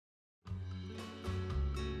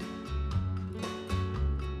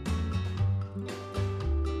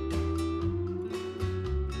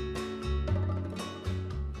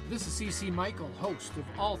This is CC Michael, host of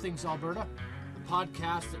All Things Alberta, a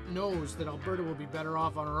podcast that knows that Alberta will be better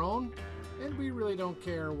off on our own, and we really don't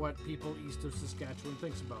care what people east of Saskatchewan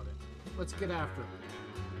thinks about it. Let's get after it.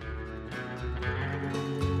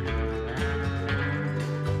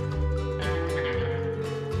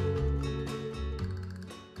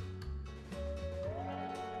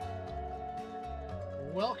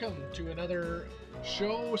 Welcome to another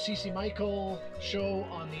show, CC Michael show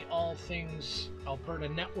on the All Things Alberta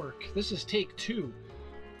network. This is take two.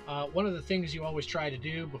 One of the things you always try to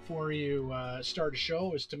do before you start a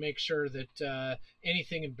show is to make sure that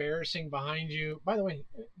anything embarrassing behind you. By the way,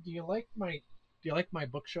 do you like my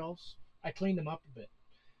bookshelves? I cleaned them up a bit,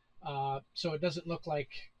 so it doesn't look like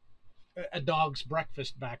a dog's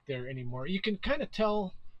breakfast back there anymore. You can kind of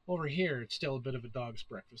tell over here it's still a bit of a dog's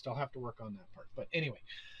breakfast. I'll have to work on that part. But anyway,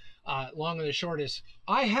 long and the short is,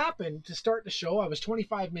 I happened to start the show. I was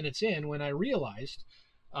 25 minutes in when I realized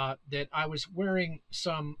that I was wearing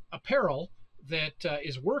some apparel that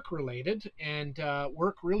is work related, and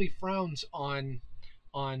work really frowns on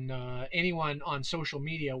anyone on social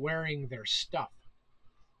media wearing their stuff.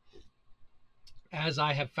 As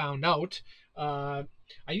I have found out, I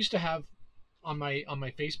used to have on my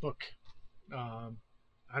Facebook,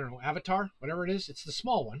 I don't know, avatar, whatever it is. It's the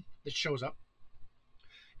small one that shows up,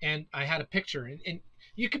 and I had a picture, and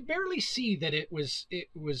you could barely see that it was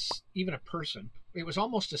even a person. It was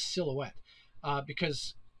almost a silhouette,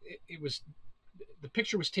 because the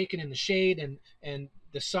picture was taken in the shade, and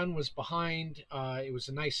the sun was behind. It was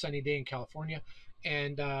a nice sunny day in California,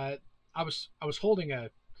 and I was holding a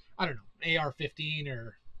AR-15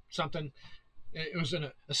 or something. It was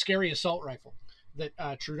a scary assault rifle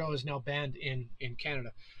that Trudeau has now banned in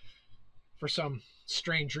Canada for some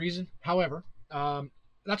strange reason. However,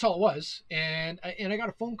 that's all it was, and I got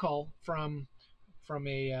a phone call from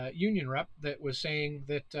a union rep that was saying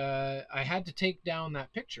that I had to take down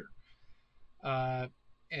that picture, and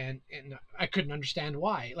I couldn't understand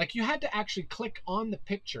why. Like, you had to actually click on the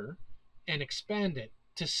picture and expand it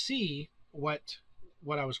to see what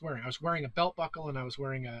I was wearing. I was wearing a belt buckle, and I was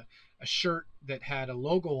wearing a shirt that had a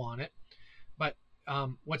logo on it. But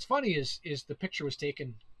what's funny is the picture was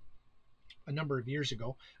taken a number of years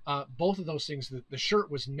ago. Both of those things, the shirt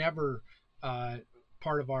was never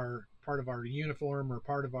part of our uniform or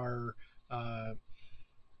part of our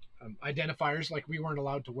identifiers. Like, we weren't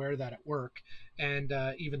allowed to wear that at work, and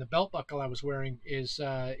even the belt buckle I was wearing is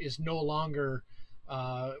no longer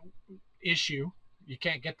issue. You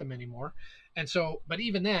can't get them anymore. And so, but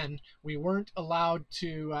even then, we weren't allowed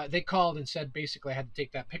to. They called and said basically I had to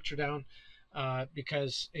take that picture down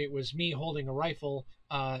because it was me holding a rifle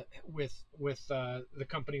with the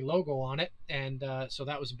company logo on it, and so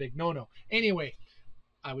that was a big no-no. Anyway,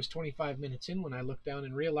 I was 25 minutes in when I looked down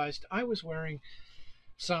and realized I was wearing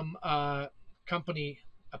some company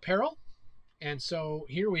apparel, and so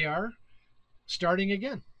here we are, starting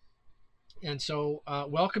again. And so,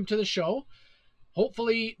 welcome to the show.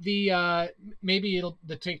 Hopefully, the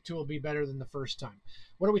take two will be better than the first time.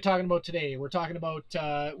 What are we talking about today? We're talking about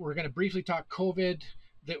we're going to briefly talk COVID.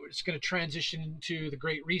 That it's going to transition into the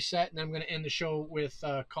Great Reset, and then I'm going to end the show with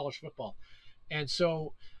college football. And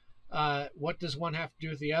so, what does one have to do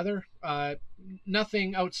with the other?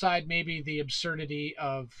 Nothing outside maybe the absurdity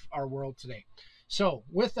of our world today. So,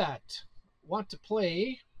 with that, want to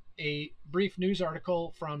play a brief news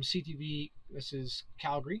article from CTV. This is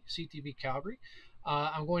Calgary, CTV Calgary.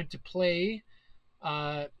 I'm going to play,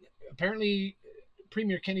 apparently,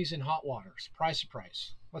 Premier Kenney's in hot water. Surprise,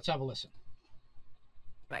 surprise. Let's have a listen.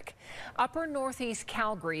 Upper Northeast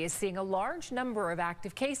Calgary is seeing a large number of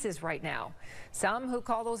active cases right now. Some who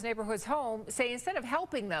call those neighborhoods home say instead of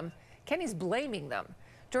helping them, Kenney's blaming them.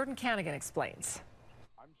 Jordan Canigan explains.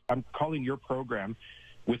 I'm calling your program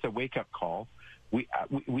with a wake-up call.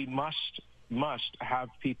 We must have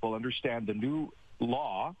people understand the new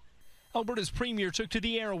law. Alberta's premier took to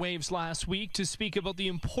the airwaves last week to speak about the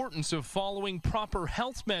importance of following proper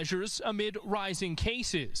health measures amid rising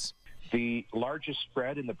cases. The largest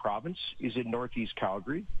spread in the province is in Northeast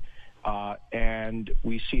Calgary, and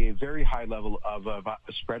we see a very high level of a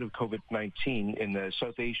spread of COVID-19 in the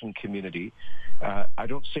South Asian community. I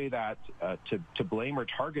don't say that to blame or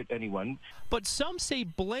target anyone. But some say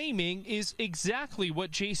blaming is exactly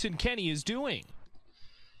what Jason Kenney is doing.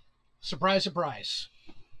 Surprise, surprise.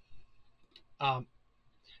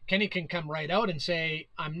 Kenney can come right out and say,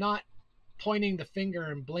 I'm not pointing the finger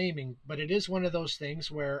and blaming, but it is one of those things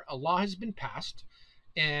where a law has been passed,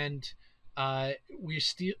 and we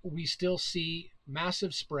still see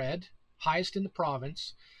massive spread, highest in the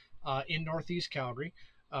province, in Northeast Calgary,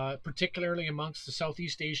 particularly amongst the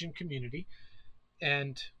Southeast Asian community.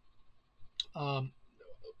 And Um,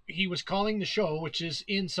 he was calling the show, which is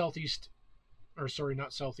in southeast, or sorry,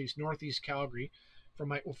 not southeast, northeast Calgary, from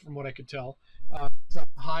what I could tell. It's a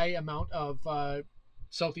high amount of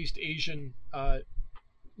Southeast Asian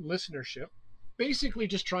listenership. Basically,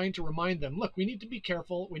 just trying to remind them, look, we need to be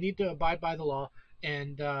careful, we need to abide by the law,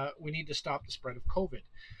 and we need to stop the spread of COVID.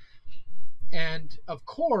 And of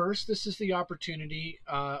course, this is the opportunity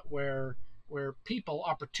where people,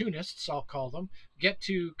 opportunists, I'll call them, get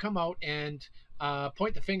to come out and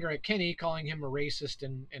point the finger at Kenny, calling him a racist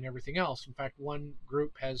and everything else. In fact, one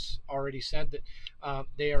group has already said that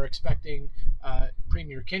they are expecting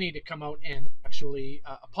Premier Kenny to come out and actually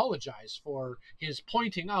apologize for his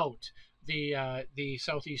pointing out the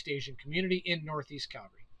Southeast Asian community in Northeast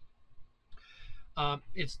Calgary.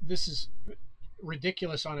 This is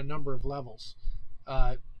ridiculous on a number of levels.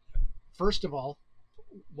 Uh, First of all,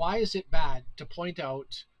 why is it bad to point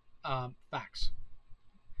out facts?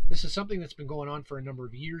 This is something that's been going on for a number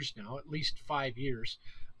of years now, at least 5 years.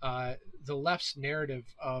 The left's narrative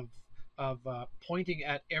of pointing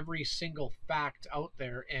at every single fact out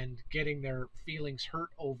there and getting their feelings hurt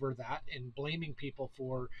over that and blaming people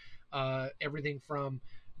for everything from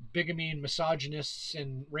bigamy and misogynists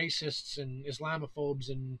and racists and Islamophobes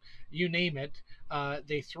and you name it.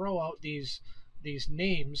 They throw out these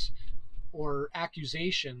names or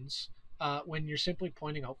accusations when you're simply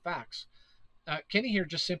pointing out facts. Kenny here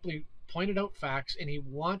just simply pointed out facts, and he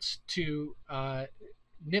wants to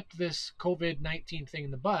nip this COVID-19 thing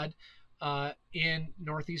in the bud in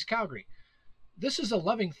Northeast Calgary. This is a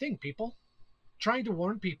loving thing, people. Trying to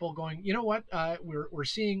warn people, going, you know what? We're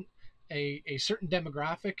seeing a certain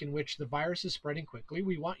demographic in which the virus is spreading quickly.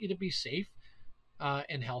 We want you to be safe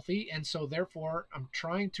and healthy, and so therefore, I'm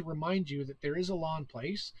trying to remind you that there is a law in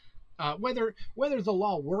place. Whether the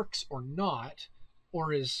law works or not,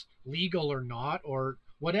 or is legal or not, or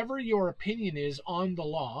whatever your opinion is on the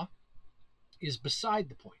law, is beside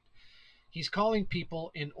the point. He's calling people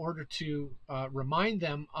in order to remind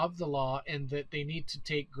them of the law and that they need to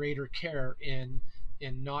take greater care in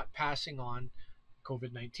not passing on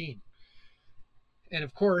COVID-19. And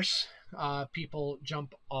of course, people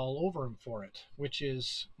jump all over him for it, which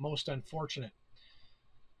is most unfortunate.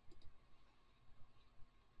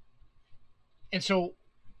 And so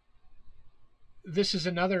this is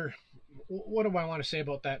another. What do I want to say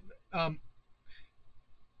about that?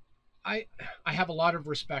 I have a lot of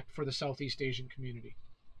respect for the Southeast Asian community.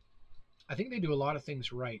 I think they do a lot of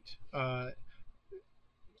things right.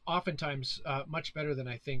 Oftentimes, much better than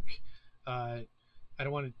I think. I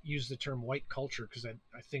don't want to use the term white culture because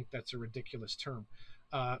I think that's a ridiculous term.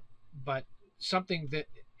 But something that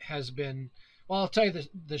has been. Well, I'll tell you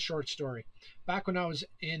the short story. Back when I was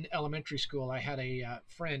in elementary school, I had a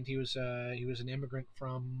friend. He was an immigrant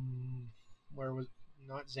from where was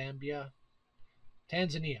not Zambia,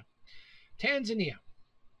 Tanzania. Tanzania.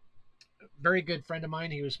 Very good friend of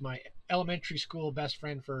mine. He was my elementary school best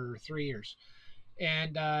friend for 3 years,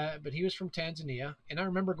 and but he was from Tanzania. And I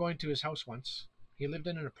remember going to his house once. He lived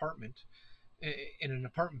in an apartment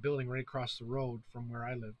building right across the road from where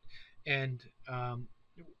I lived, and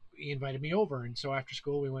he invited me over, and so after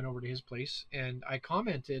school we went over to his place, and I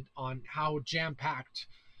commented on how jam-packed,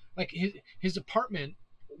 like his apartment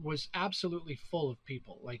was absolutely full of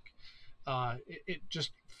people. Like it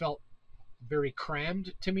just felt very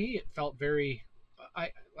crammed to me. It felt very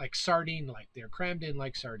like sardine, like they're crammed in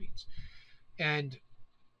like sardines. And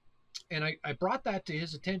I brought that to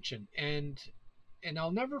his attention, and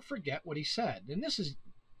I'll never forget what he said. And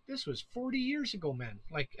this was 40 years ago, man.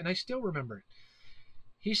 Like, and I still remember it.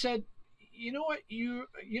 He said, "You know what?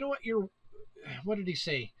 What did he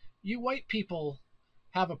say? You white people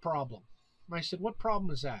have a problem." I said, "What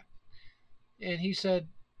problem is that?" And he said,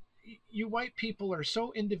 "You white people are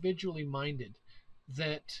so individually minded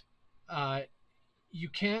that you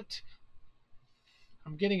can't."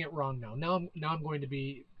 I'm getting it wrong now. Now I'm going to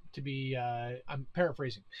be I'm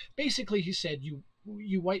paraphrasing. Basically, he said,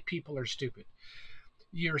 "You white people are stupid.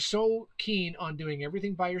 You're so keen on doing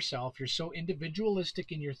everything by yourself. You're so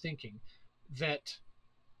individualistic in your thinking that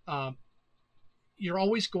you're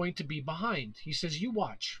always going to be behind." He says, "You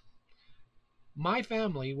watch. My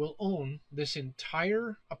family will own this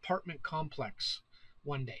entire apartment complex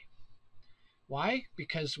one day. Why?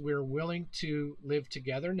 Because we're willing to live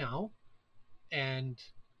together now and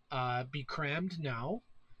be crammed now,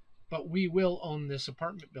 but we will own this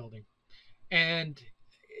apartment building." And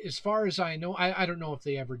as far as I know, I don't know if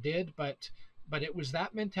they ever did, but it was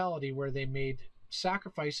that mentality where they made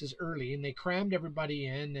sacrifices early and they crammed everybody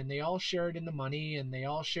in and they all shared in the money and they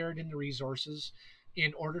all shared in the resources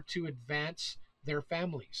in order to advance their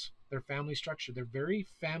families. their family structure. They're very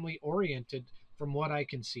family oriented from what I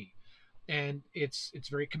can see. And it's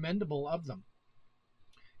very commendable of them.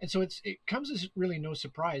 And so it comes as really no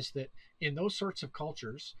surprise that in those sorts of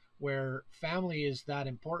cultures where family is that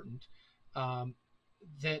important, um,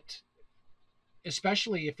 that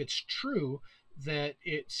especially if it's true that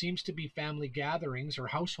it seems to be family gatherings or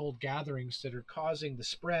household gatherings that are causing the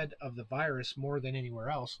spread of the virus more than anywhere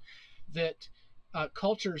else, that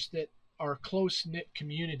cultures that are close knit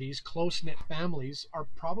communities, close knit families, are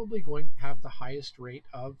probably going to have the highest rate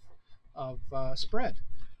of spread.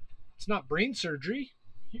 It's not brain surgery.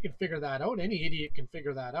 You can figure that out. Any idiot can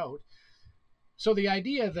figure that out. So the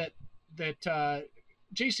idea that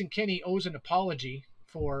Jason Kenney owes an apology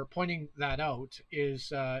for pointing that out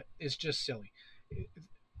is just silly.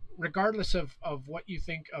 Regardless of what you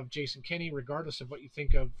think of Jason Kenney, regardless of what you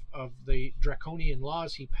think of the draconian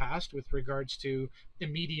laws he passed with regards to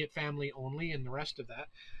immediate family only and the rest of that,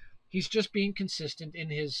 he's just being consistent in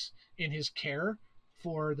his care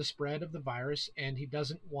for the spread of the virus, and he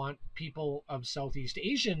doesn't want people of Southeast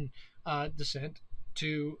Asian descent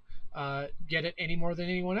to get it any more than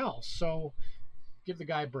anyone else. So give the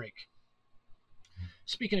guy a break.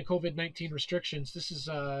 Speaking of COVID-19 restrictions, this is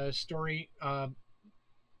a story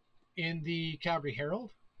in the Calgary Herald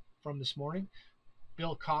from this morning.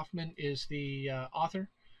 Bill Kaufman is the author.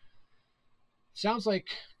 Sounds like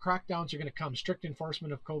crackdowns are going to come. Strict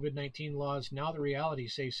enforcement of COVID-19 laws, now the reality,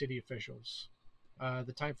 say city officials.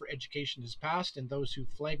 The time for education has passed, and those who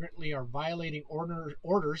flagrantly are violating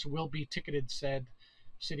orders will be ticketed, said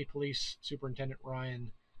City Police Superintendent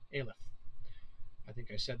Ryan Aliff. I think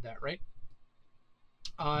I said that right.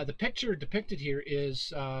 The picture depicted here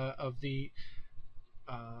is of the,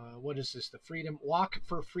 what is this, the Freedom Walk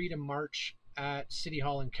for Freedom March at City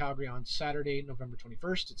Hall in Calgary on Saturday, November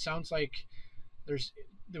 21st. It sounds like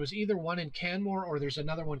there was either one in Canmore or there's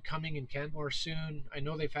another one coming in Canmore soon. I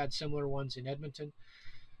know they've had similar ones in Edmonton.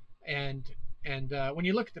 And when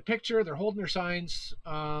you look at the picture, they're holding their signs.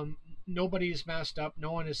 Nobody's masked up.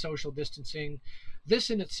 No one is social distancing. This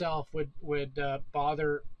in itself would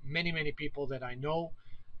bother many people that I know,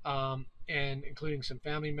 and including some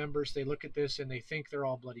family members. They look at this and they think they're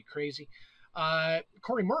all bloody crazy.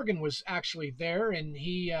 Corey Morgan was actually there, and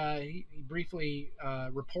he briefly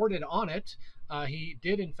reported on it. He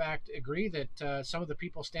did, in fact, agree that some of the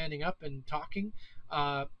people standing up and talking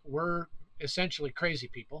were essentially crazy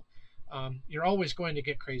people. You're always going to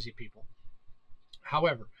get crazy people.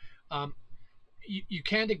 However, you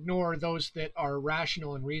can't ignore those that are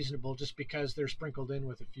rational and reasonable just because they're sprinkled in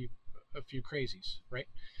with a few crazies, right?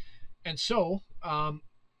 And so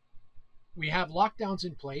we have lockdowns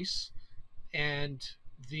in place, and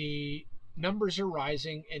the numbers are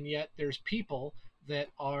rising, and yet there's people that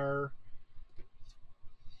are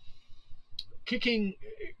kicking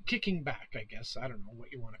back, I guess. I don't know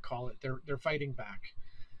what you want to call it. They're fighting back.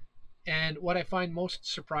 And what I find most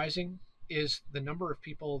surprising is the number of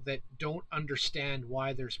people that don't understand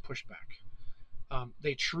why there's pushback.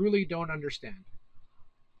 They truly don't understand.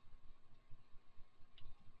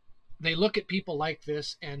 They look at people like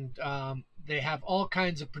this, and they have all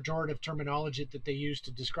kinds of pejorative terminology that they use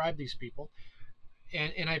to describe these people.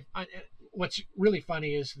 And what's really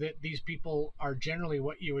funny is that these people are generally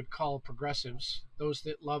what you would call progressives, those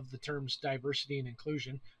that love the terms diversity and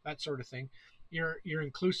inclusion, that sort of thing. You're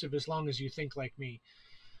inclusive as long as you think like me.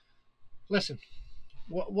 Listen,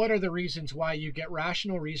 what are the reasons why you get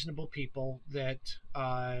rational, reasonable people that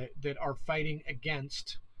are fighting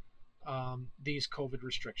against these COVID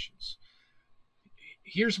restrictions?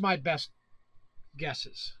 Here's my best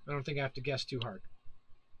guesses. I don't think I have to guess too hard.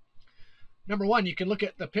 Number one, you can look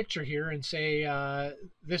at the picture here and say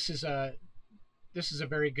this is a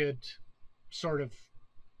very good sort of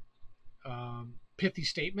pithy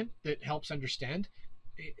statement that helps understand.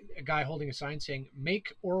 A guy holding a sign saying,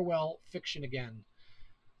 "Make Orwell fiction again,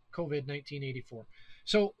 COVID 1984."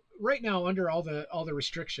 So right now, under all the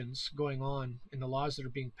restrictions going on in the laws that are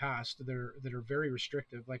being passed, that are very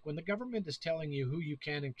restrictive, like when the government is telling you who you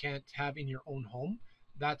can and can't have in your own home,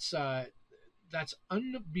 that's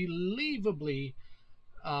unbelievably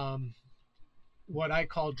what I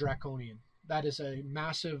call draconian. That is a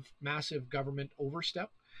massive government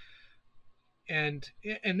overstep. And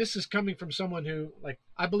this is coming from someone who, like,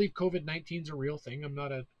 I believe COVID-19 is a real thing. I'm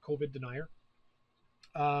not a COVID denier.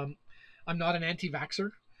 I'm not an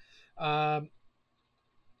anti-vaxxer. I'm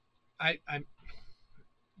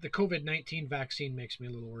the COVID-19 vaccine makes me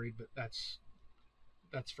a little worried, but that's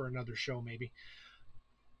for another show maybe.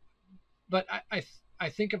 But I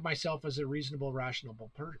think of myself as a reasonable, rational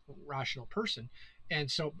person, and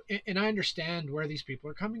I understand where these people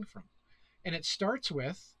are coming from, and it starts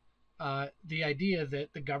with the idea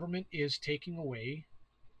that the government is taking away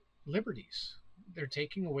liberties. They're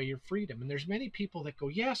taking away your freedom. And there's many people that go,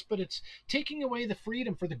 yes, but it's taking away the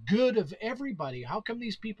freedom for the good of everybody. How come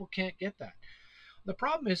these people can't get that? The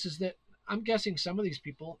problem is that I'm guessing some of these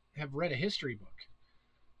people have read a history book,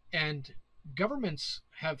 and governments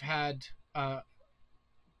have had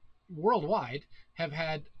worldwide have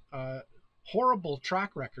had horrible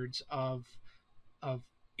track records of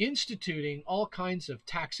instituting all kinds of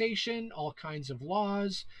taxation, all kinds of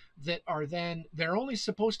laws that are then they're only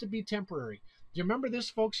supposed to be temporary. Do you remember this,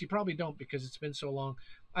 folks? You probably don't because it's been so long.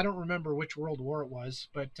 I don't remember which World War it was,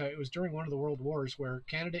 but it was during one of the World Wars where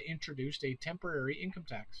Canada introduced a temporary income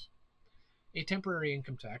tax. A temporary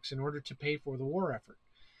income tax in order to pay for the war effort.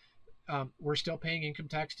 We're still paying income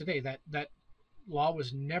tax today. That law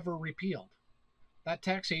was never repealed. That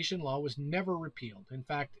taxation law was never repealed. In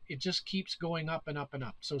fact, it just keeps going up and up and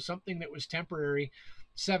up. So something that was temporary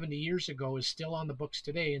 70 years ago is still on the books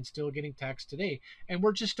today and still getting taxed today. And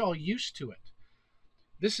we're just all used to it.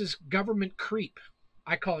 This is government creep.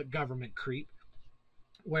 I call it government creep,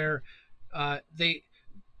 where they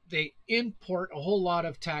import a whole lot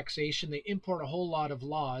of taxation, they import a whole lot of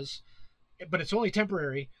laws, but it's only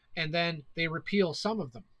temporary, and then they repeal some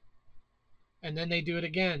of them. And then they do it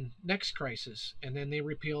again next crisis, and then they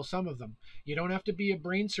repeal some of them. You don't have to be a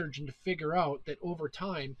brain surgeon to figure out that over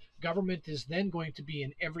time, government is then going to be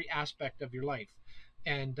in every aspect of your life.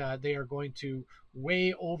 And they are going to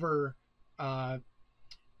way over,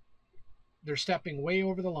 they're stepping way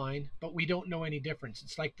over the line, but we don't know any difference.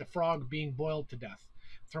 It's like the frog being boiled to death.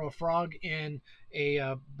 Throw a frog in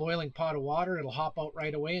a boiling pot of water, it'll hop out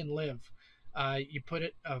right away and live. You put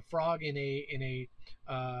a frog in a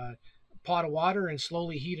pot of water and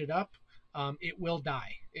slowly heat it up, it will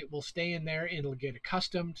die. It will stay in there. It'll get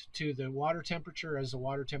accustomed to the water temperature as the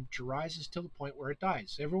water temperature rises till the point where it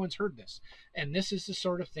dies. Everyone's heard this. And this is the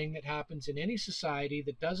sort of thing that happens in any society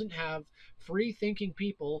that doesn't have free thinking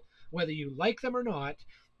people, whether you like them or not.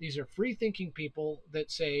 These are free thinking people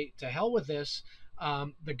that say, to hell with this.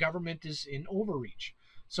 The government is in overreach.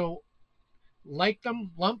 So like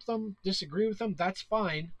them, lump them, disagree with them, that's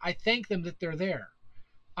fine. I thank them that they're there.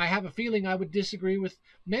 I have a feeling I would disagree with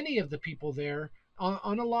many of the people there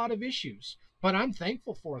on a lot of issues, but I'm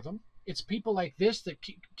thankful for them. It's people like this that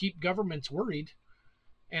keep governments worried,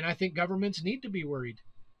 and I think governments need to be worried.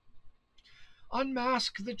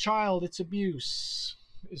 Unmask the child, it's abuse,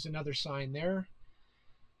 is another sign there.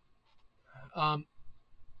 I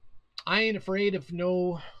ain't afraid of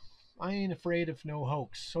no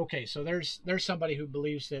hoax. Okay, so there's somebody who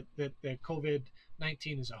believes that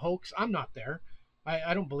COVID-19 is a hoax. I'm not there.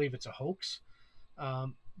 I don't believe it's a hoax.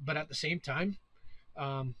 But at the same time,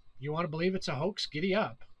 you want to believe it's a hoax? Giddy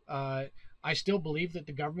up. I still believe that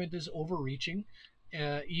the government is overreaching,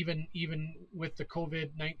 even with the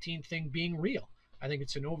COVID-19 thing being real. I think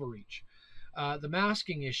it's an overreach. The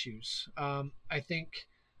masking issues. I think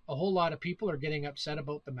a whole lot of people are getting upset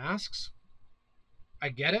about the masks. I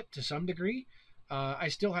get it to some degree. I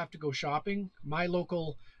still have to go shopping. My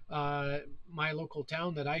local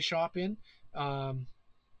town that I shop in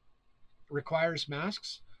requires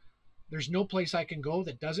masks. There's no place I can go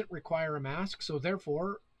that doesn't require a mask, so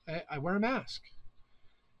therefore I wear a mask.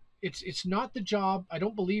 It's not the job. I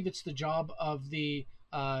don't believe it's the job of the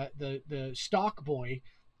stock boy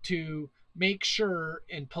to make sure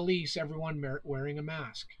and police everyone wearing a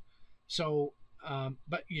mask. So,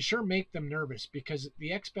 but you sure make them nervous because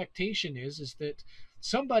the expectation is that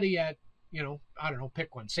somebody at, I don't know,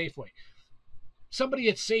 pick one, Safeway. Somebody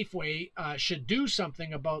at Safeway should do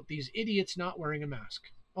something about these idiots not wearing a mask.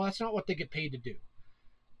 Well, that's not what they get paid to do.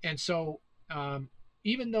 And so,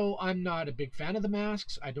 even though I'm not a big fan of the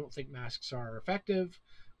masks, I don't think masks are effective.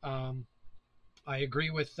 I agree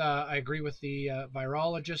with the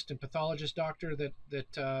virologist and pathologist doctor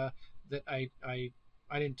that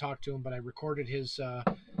I didn't talk to him, but I recorded his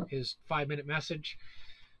 5-minute message.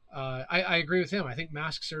 I agree with him. I think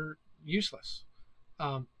masks are useless.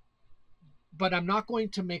 But I'm not going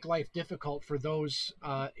to make life difficult for those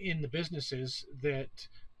in the businesses that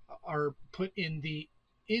are put in the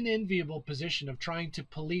unenviable position of trying to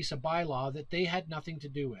police a bylaw that they had nothing to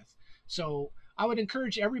do with. So I would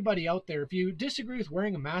encourage everybody out there, if you disagree with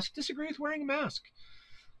wearing a mask, disagree with wearing a mask.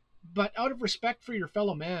 But out of respect for your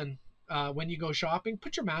fellow man, when you go shopping,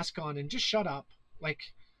 put your mask on and just shut up. Like,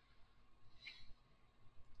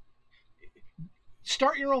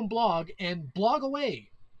 start your own blog and blog away.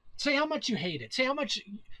 Say how much you hate it. Say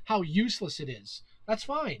how useless it is. That's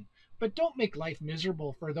fine. But don't make life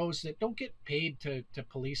miserable for those that don't get paid to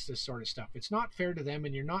police this sort of stuff. It's not fair to them,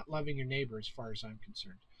 and you're not loving your neighbor as far as I'm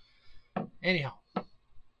concerned. Anyhow,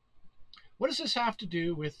 What does this have to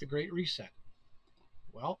do with the Great Reset?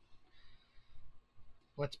 Well,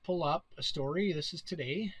 let's pull up a story. This is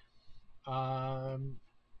today.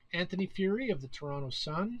 Anthony Furey of the Toronto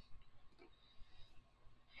Sun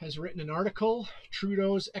has written an article.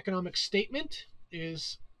 Trudeau's economic statement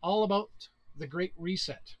is all about the Great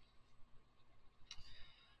Reset.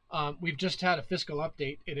 We've just had a fiscal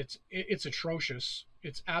update, and it's atrocious.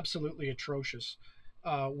 It's absolutely atrocious.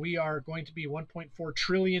 We are going to be $1.4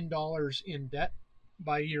 trillion in debt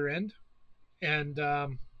by year end, and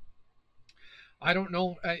I don't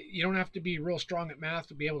know. You don't have to be real strong at math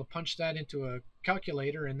to be able to punch that into a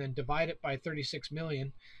calculator and then divide it by 36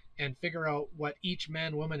 million and figure out what each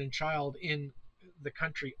man, woman, and child in the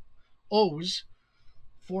country owes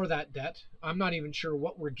for that debt. I'm not even sure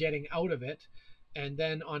what we're getting out of it. And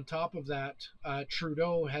then on top of that,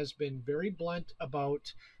 Trudeau has been very blunt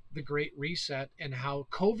about the Great Reset and how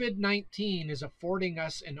COVID-19 is affording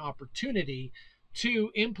us an opportunity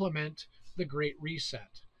to implement the Great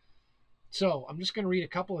Reset. So I'm just going to read a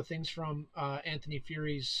couple of things from Anthony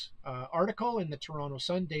Furey's article in the Toronto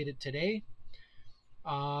Sun dated today.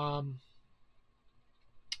 But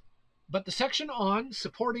the section on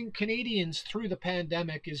supporting Canadians through the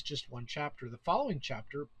pandemic is just one chapter. The following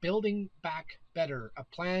chapter, Building Back Better, a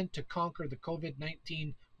plan to conquer the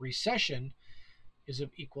COVID-19 recession, is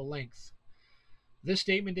of equal length. This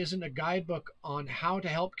statement isn't a guidebook on how to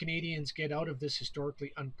help Canadians get out of this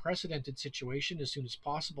historically unprecedented situation as soon as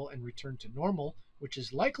possible and return to normal, which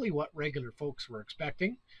is likely what regular folks were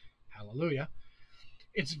expecting. Hallelujah.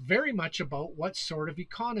 It's very much about what sort of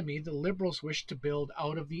economy the Liberals wish to build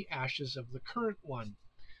out of the ashes of the current one.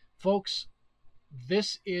 Folks,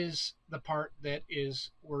 this is the part that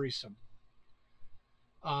is worrisome.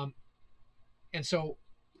 And so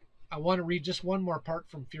I want to read just one more part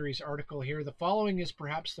from Furey's article here. The following is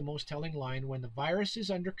perhaps the most telling line. When the virus is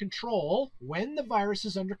under control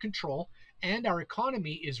and our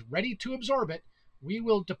economy is ready to absorb it, we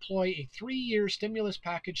will deploy a 3-year stimulus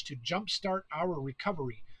package to jumpstart our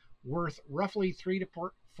recovery, worth roughly 3 to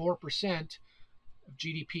 4% of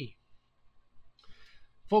GDP.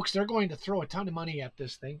 Folks, they're going to throw a ton of money at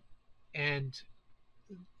this thing, and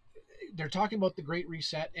they're talking about the Great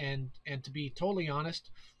Reset. And to be totally honest,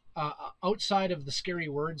 outside of the scary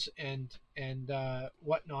words and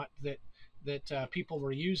whatnot that people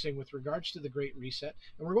were using with regards to the Great Reset,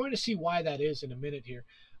 and we're going to see why that is in a minute here,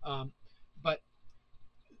 but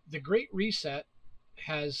the Great Reset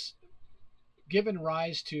has given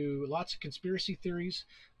rise to lots of conspiracy theories.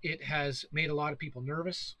 It has made a lot of people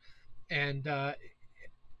nervous, and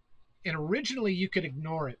originally you could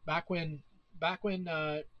ignore it. Back when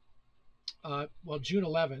June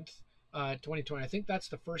 11th, 2020. I think that's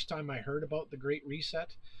the first time I heard about the Great Reset,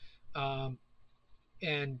 but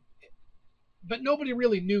nobody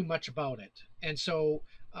really knew much about it, and so.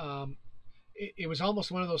 It was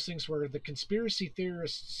almost one of those things where the conspiracy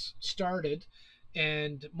theorists started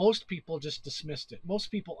and most people just dismissed it.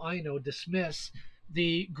 Most people I know dismiss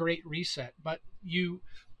the Great Reset, but you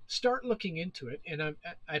start looking into it, and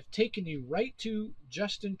I've taken you right to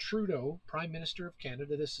Justin Trudeau, Prime Minister of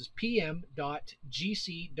Canada. This is pm.gc.ca.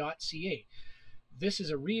 This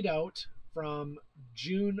is a readout from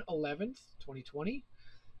June 11th, 2020,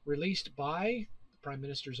 released by the Prime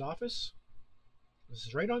Minister's office. This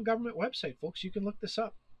is right on government website, folks. You can look this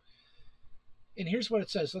up. And here's what it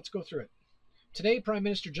says. Let's go through it. Today, Prime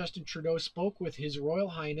Minister Justin Trudeau spoke with His Royal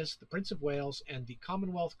Highness, the Prince of Wales, and the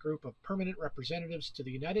Commonwealth Group of Permanent Representatives to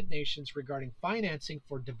the United Nations regarding financing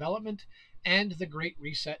for development and the Great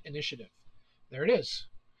Reset Initiative. There it is.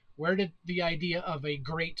 Where did the idea of a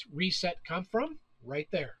Great Reset come from? Right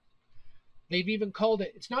there. They've even called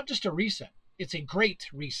it, it's not just a reset, it's a Great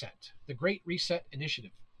Reset, the Great Reset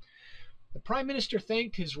Initiative. The Prime Minister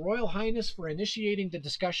thanked His Royal Highness for initiating the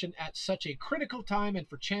discussion at such a critical time and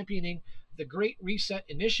for championing the Great Reset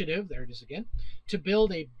Initiative, there it is again, to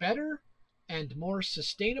build a better and more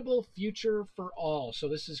sustainable future for all. So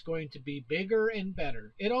this is going to be bigger and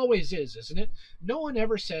better. It always is, isn't it? No one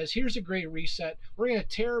ever says, here's a Great Reset. We're going to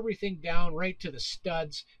tear everything down right to the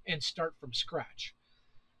studs and start from scratch.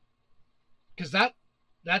 Because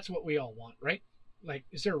that's what we all want, right? Like,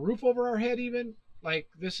 is there a roof over our head even? Like,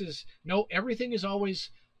 this is, no, everything is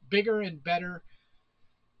always bigger and better.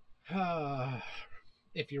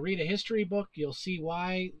 If you read a history book, you'll see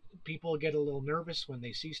why people get a little nervous when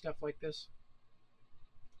they see stuff like this.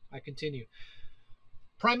 I continue.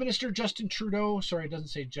 Prime Minister Justin Trudeau, sorry, it doesn't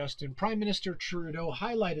say Justin. Prime Minister Trudeau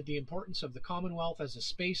highlighted the importance of the Commonwealth as a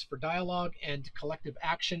space for dialogue and collective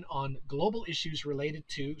action on global issues related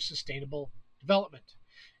to sustainable development.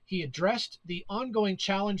 He addressed the ongoing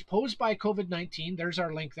challenge posed by COVID-19. There's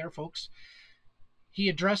our link there, folks. He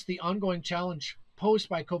addressed the ongoing challenge posed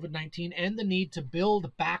by COVID-19 and the need to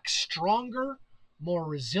build back stronger, more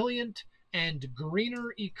resilient, and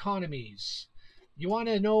greener economies. You want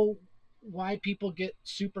to know why people get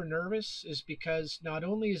super nervous? Is because not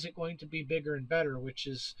only is it going to be bigger and better, which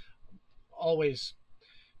is always,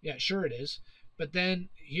 yeah, sure it is, but then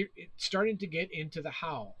here it's starting to get into the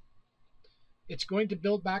how. It's going to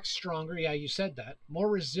build back stronger. Yeah, you said that. More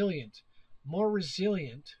resilient. More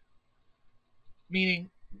resilient,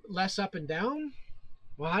 meaning less up and down.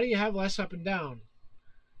 Well, how do you have less up and down?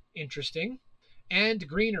 Interesting. And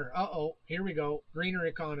greener. Uh-oh, here we go. Greener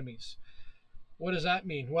economies. What does that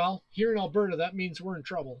mean? Well, here in Alberta, that means we're in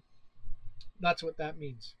trouble. That's what that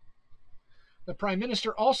means. The Prime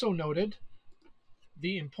Minister also noted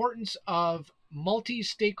the importance of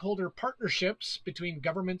multi-stakeholder partnerships between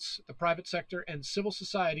governments, the private sector, and civil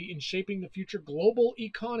society in shaping the future global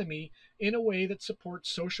economy in a way that supports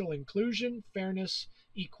social inclusion, fairness,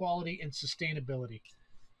 equality, and sustainability.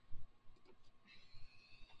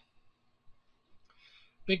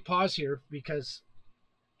 Big pause here because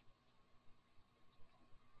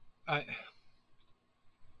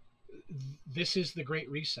this is the Great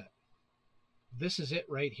Reset. This is it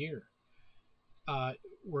right here.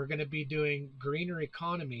 We're going to be doing greener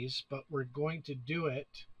economies, but we're going to do it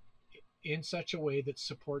in such a way that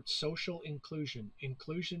supports social inclusion.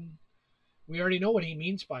 Inclusion, we already know what he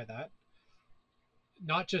means by that.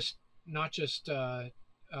 Not just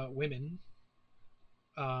women,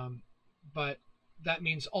 but that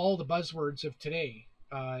means all the buzzwords of today.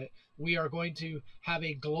 We are going to have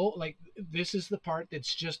a like this is the part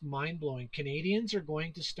that's just mind blowing. Canadians are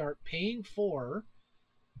going to start paying for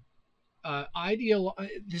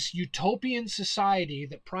this utopian society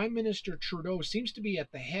that Prime Minister Trudeau seems to be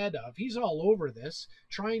at the head of. He's all over this,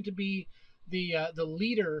 trying to be the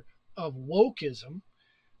leader of wokeism,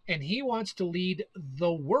 and he wants to lead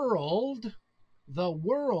the world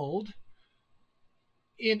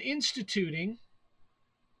in instituting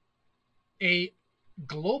a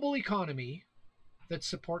global economy that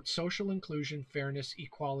supports social inclusion, fairness,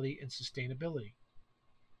 equality, and sustainability.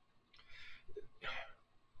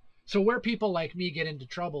 So where people like me get into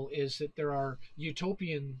trouble is that there are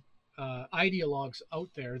utopian ideologues out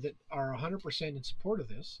there that are 100% in support of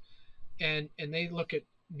this, and they look at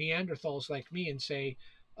Neanderthals like me and say,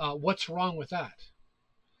 what's wrong with that?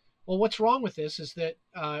 Well, what's wrong with this is that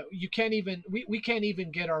we can't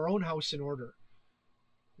even get our own house in order.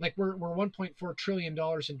 Like we're $1.4 trillion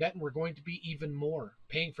in debt, and we're going to be even more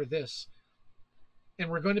paying for this. And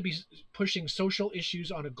we're going to be pushing social issues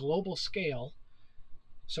on a global scale.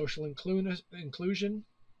 Social inclusion,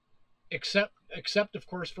 except of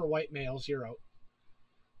course for white males, you're out.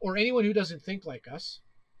 Or anyone who doesn't think like us,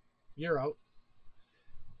 you're out.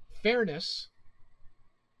 Fairness,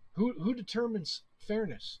 who determines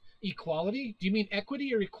fairness? Equality? Do you mean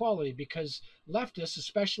equity or equality? Because leftists,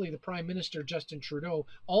 especially the Prime Minister Justin Trudeau,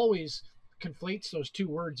 always conflates those two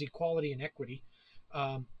words, equality and equity.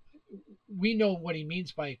 We know what he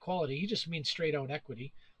means by equality. He just means straight out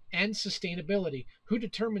equity. And sustainability. Who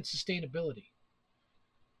determines sustainability?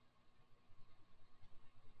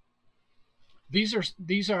 These are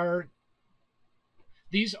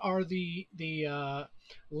the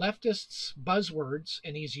leftists' buzzwords,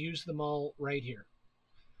 and he's used them all right here.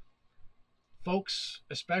 Folks,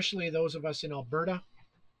 especially those of us in Alberta,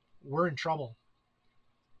 we're in trouble.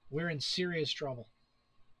 We're in serious trouble.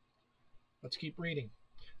 Let's keep reading.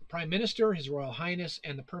 The Prime Minister, His Royal Highness,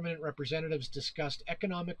 and the permanent representatives discussed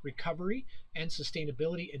economic recovery and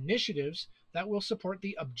sustainability initiatives that will support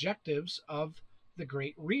the objectives of the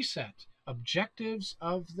Great Reset. Objectives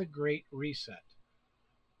of the Great Reset.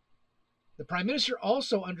 The Prime Minister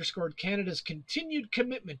also underscored Canada's continued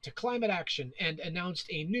commitment to climate action and announced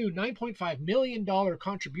a new $9.5 million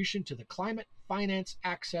contribution to the Climate Finance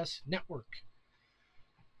Access Network.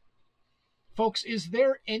 Folks, is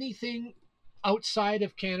there anything outside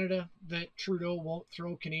of Canada that Trudeau won't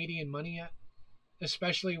throw Canadian money at?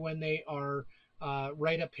 Especially when they are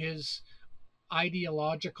right up his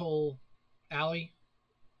ideological alley?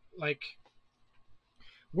 Like,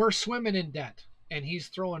 we're swimming in debt, and he's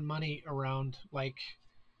throwing money around like,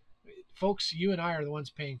 folks, you and I are the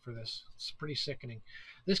ones paying for this. It's pretty sickening.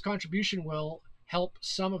 This contribution will help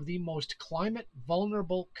some of the most climate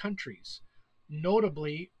vulnerable countries,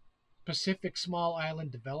 notably Pacific small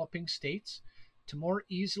island developing states, to more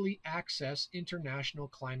easily access international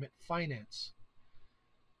climate finance.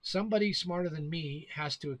 Somebody smarter than me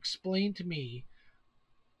has to explain to me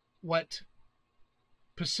what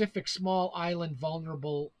Pacific small island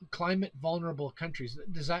vulnerable, climate vulnerable countries.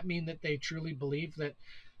 Does that mean that they truly believe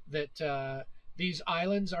that these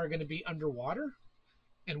islands are going to be underwater?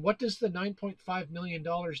 And what does the $9.5 million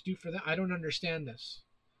do for them? I don't understand this.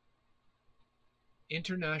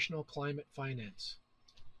 International climate finance.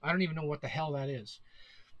 I don't even know what the hell that is.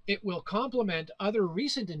 It will complement other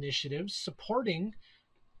recent initiatives supporting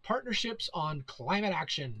partnerships on climate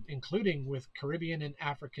action, including with Caribbean and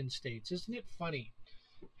African states. Isn't it funny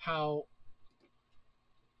how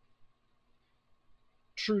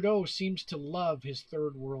Trudeau seems to love his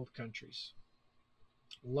third world countries?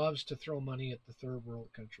 Loves to throw money at the third world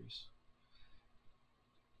countries.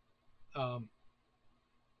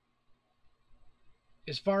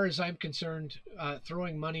 As far as I'm concerned,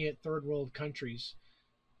 throwing money at third world countries,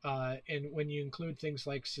 and when you include things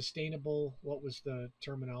like sustainable, what was the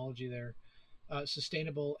terminology there?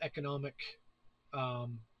 Sustainable economic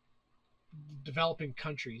um, developing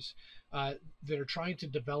countries that are trying to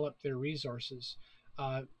develop their resources.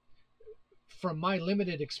 From my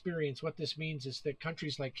limited experience, what this means is that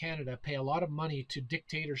countries like Canada pay a lot of money to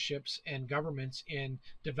dictatorships and governments in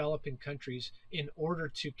developing countries in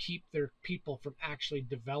order to keep their people from actually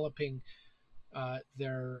developing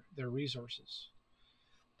their resources.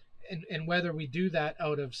 And whether we do that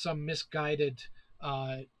out of some misguided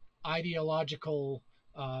ideological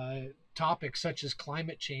topics such as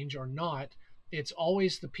climate change or not, it's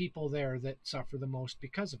always the people there that suffer the most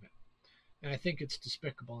because of it. And I think it's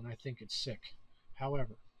despicable and I think it's sick.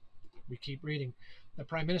 However, we keep reading. The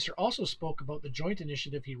Prime Minister also spoke about the joint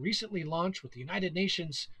initiative he recently launched with the United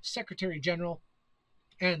Nations Secretary General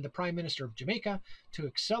and the Prime Minister of Jamaica to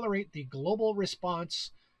accelerate the global response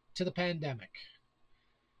to the pandemic.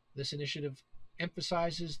 This initiative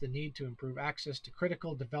emphasizes the need to improve access to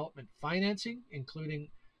critical development financing, including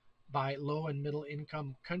by low and middle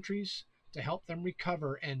income countries, to help them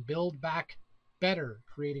recover and build back better,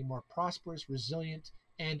 creating more prosperous, resilient,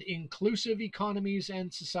 and inclusive economies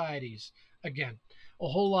and societies. Again, a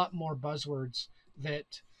whole lot more buzzwords that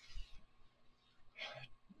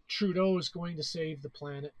Trudeau is going to save the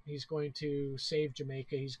planet. He's going to save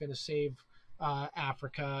Jamaica. He's going to save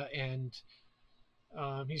Africa, and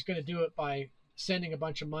he's going to do it by sending a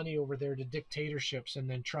bunch of money over there to dictatorships and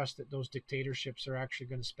then trust that those dictatorships are actually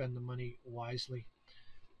going to spend the money wisely.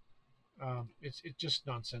 It's just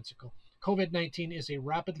nonsensical. COVID-19 is a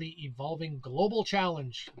rapidly evolving global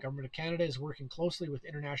challenge. The Government of Canada is working closely with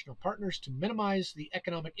international partners to minimize the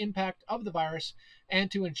economic impact of the virus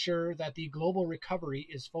and to ensure that the global recovery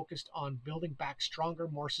is focused on building back stronger,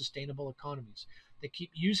 more sustainable economies. They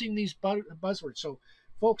keep using these buzzwords. So,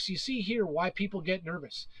 folks, you see here why people get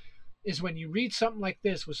nervous is when you read something like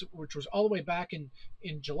this, which was all the way back in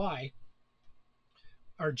July,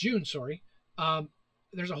 or June, sorry.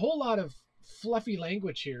 There's a whole lot of fluffy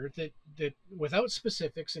language here that without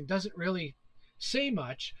specifics and doesn't really say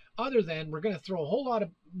much other than we're going to throw a whole lot of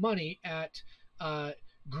money at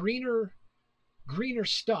greener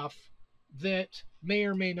stuff that may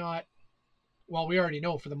or may not, well, we already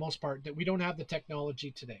know for the most part that we don't have the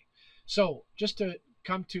technology today. So just to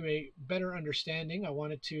come to a better understanding, I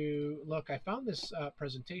wanted to look, I found this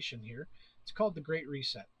presentation here. It's called The Great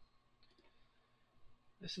Reset.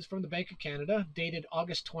 This is from the Bank of Canada, dated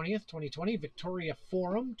August 20th, 2020, Victoria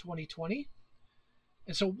Forum 2020.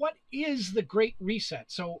 And so what is the Great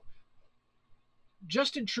Reset? So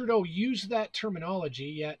Justin Trudeau used that terminology,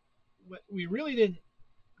 yet we really didn't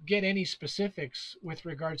get any specifics with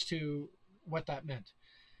regards to what that meant.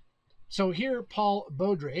 So here, Paul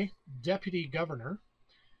Beaudry, Deputy Governor,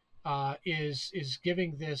 is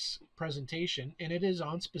giving this presentation, and it is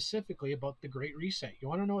on specifically about the Great Reset. You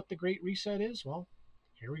want to know what the Great Reset is? Well,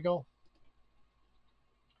 here we go.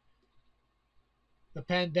 The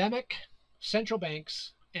pandemic, central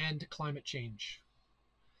banks, and climate change.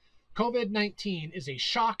 COVID-19 is a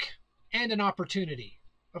shock and an opportunity.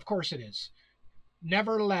 Of course it is.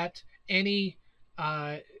 Never let any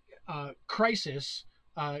crisis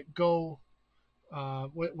go.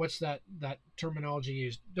 What's that terminology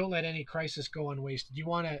used? Don't let any crisis go unwasted. You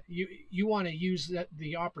want to use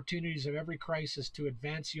the opportunities of every crisis to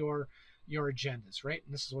advance your agendas, right?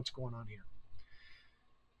 And this is what's going on here.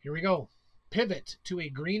 Here we go. Pivot to a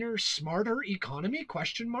greener, smarter economy?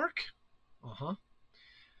 Question mark.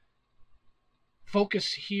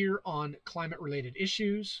 Focus here on climate-related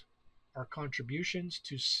issues, our contributions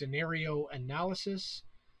to scenario analysis.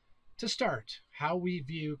 To start, how we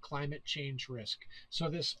view climate change risk. So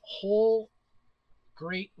this whole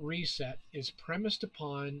Great Reset is premised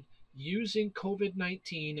upon using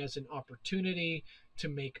COVID-19 as an opportunity to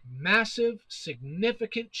make massive,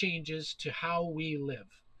 significant changes to how we live.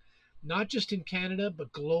 not just in Canada,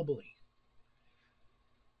 but globally.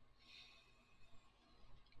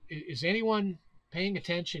 Is anyone paying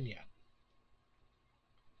attention yet?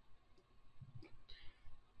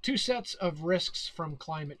 Two sets of risks from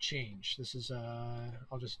climate change. This is,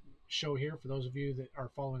 I'll just show here for those of you that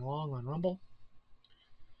are following along on Rumble.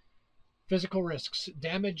 Physical risks: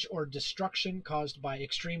 damage or destruction caused by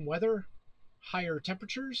extreme weather, higher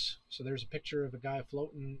temperatures. So there's a picture of a guy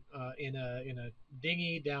floating in a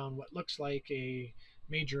dinghy down what looks like a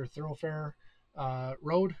major thoroughfare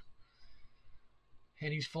road,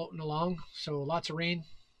 and he's floating along. So lots of rain.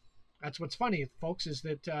 That's what's funny, folks, is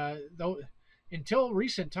that though until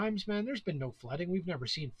recent times, man, there's been no flooding. We've never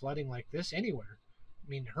seen flooding like this anywhere. I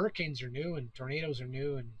mean, hurricanes are new and tornadoes are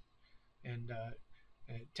new, and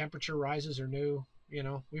temperature rises are new. You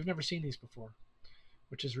know, we've never seen these before,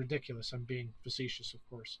 which is ridiculous. I'm being facetious, of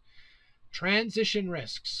course. Transition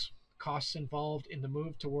risks, costs involved in the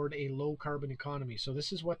move toward a low carbon economy. So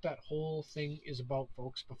this is what that whole thing is about,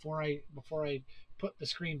 folks. Before I put the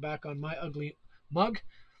screen back on my ugly mug,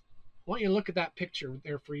 I want you to look at that picture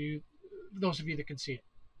there for you, those of you that can see it.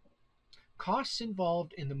 Costs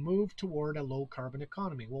involved in the move toward a low carbon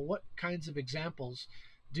economy. Well, what kinds of examples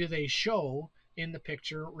do they show in the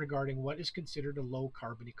picture regarding what is considered a low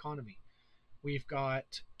carbon economy? We've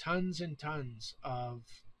got tons and tons of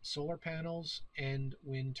solar panels and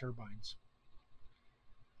wind turbines.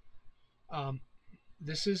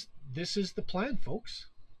 This is the plan, folks.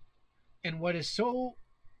 And what is so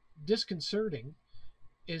disconcerting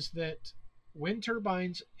is that wind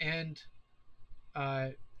turbines and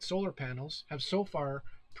solar panels have so far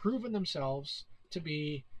proven themselves to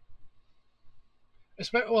be,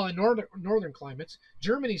 well, in northern climates.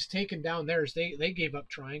 Germany's taken down theirs. They gave up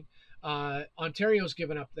trying. Ontario's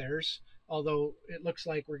given up theirs, although it looks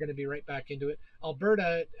like we're going to be right back into it.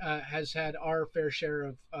 Alberta has had our fair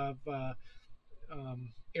share of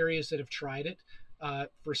areas that have tried it.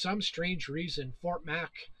 For some strange reason, Fort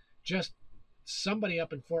Mac, just somebody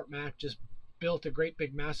up in Fort Mac just built a great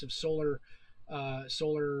big massive solar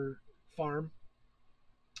farm.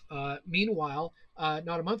 Meanwhile,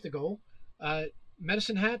 not a month ago,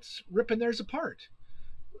 Medicine Hat's ripping theirs apart.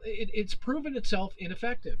 It's proven itself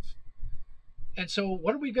ineffective. And so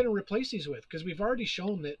what are we going to replace these with? Because we've already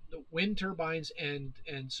shown that the wind turbines and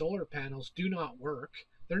solar panels do not work.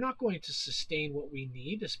 They're not going to sustain what we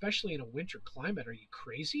need, especially in a winter climate. Are you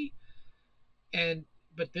crazy?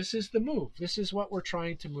 But this is the move. This is what we're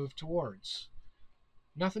trying to move towards.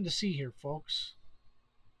 Nothing to see here, folks.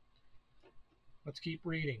 Let's keep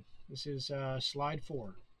reading. This is slide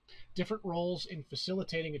 4. Different roles in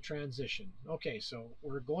facilitating a transition. Okay, so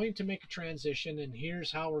we're going to make a transition, and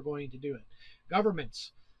here's how we're going to do it.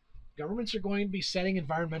 Governments are going to be setting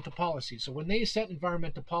environmental policy. So when they set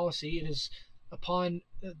environmental policy, it is upon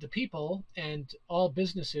the people and all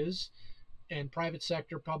businesses and private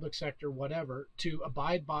sector, public sector, whatever, to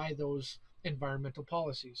abide by those environmental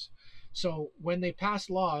policies. So when they pass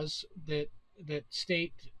laws that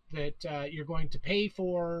state that you're going to pay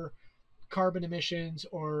for carbon emissions,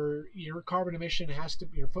 or your carbon emission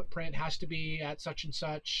your footprint has to be at such and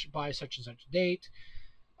such by such and such date.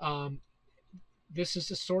 This is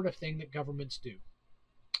the sort of thing that governments do.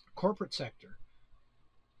 Corporate sector.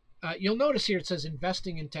 You'll notice here it says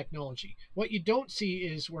investing in technology. What you don't see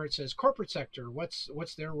is where it says corporate sector.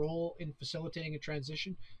 What's their role in facilitating a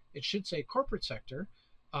transition? It should say corporate sector,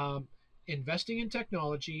 investing in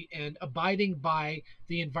technology and abiding by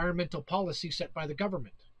the environmental policy set by the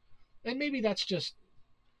government. And maybe that's just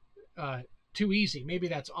too easy. Maybe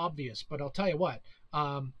that's obvious. But I'll tell you what,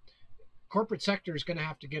 corporate sector is going to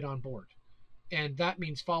have to get on board. And that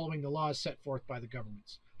means following the laws set forth by the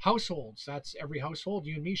governments. Households, that's every household,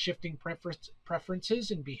 you and me, shifting preferences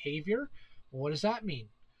and behavior. Well, what does that mean?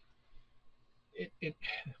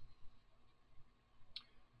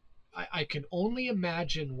 I can only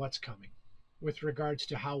imagine what's coming with regards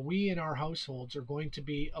to how we in our households are going to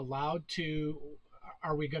be allowed to.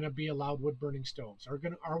 Are we going to be allowed wood burning stoves?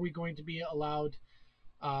 Are we going to be allowed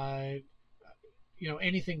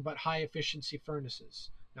anything but high efficiency furnaces?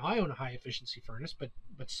 Now, I own a high efficiency furnace, but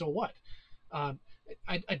so what?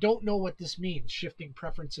 I don't know what this means, shifting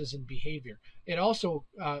preferences and behavior. It also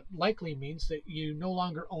likely means that you no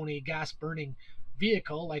longer own a gas burning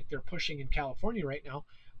vehicle like they're pushing in California right now,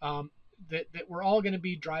 that we're all going to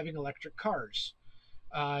be driving electric cars.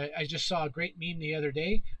 I just saw a great meme the other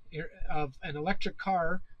day of an electric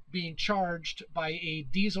car being charged by a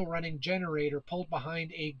diesel running generator pulled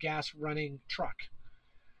behind a gas running truck.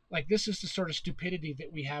 Like, this is the sort of stupidity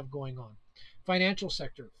that we have going on. Financial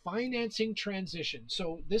sector, financing transition.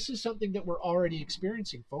 So this is something that we're already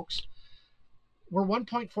experiencing, folks. We're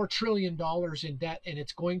 $1.4 trillion in debt, and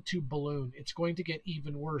it's going to balloon. It's going to get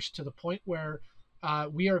even worse, to the point where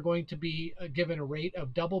we are going to be given a rate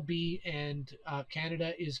of double B, and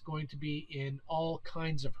Canada is going to be in all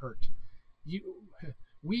kinds of hurt.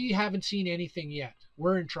 We haven't seen anything yet.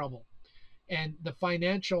 We're in trouble. And the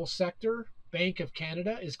financial sector, Bank of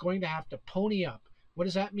Canada, is going to have to pony up. What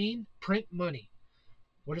does that mean? Print money.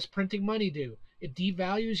 What does printing money do? It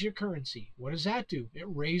devalues your currency. What does that do? It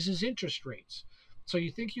raises interest rates. So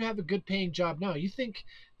you think you have a good paying job now. You think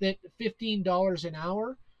that $15 an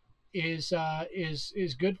hour is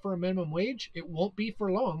good for a minimum wage? It won't be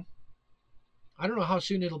for long. I don't know how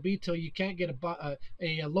soon it'll be till you can't get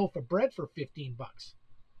a loaf of bread for 15 bucks.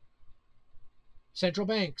 Central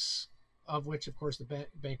banks, of which, of course, the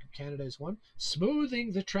Bank of Canada is one,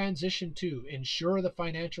 smoothing the transition to ensure the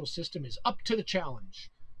financial system is up to the challenge.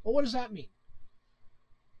 Well, what does that mean?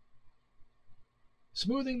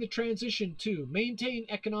 Smoothing the transition to maintain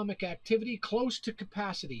economic activity close to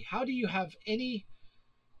capacity. How do you have any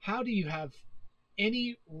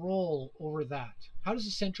role over that? How does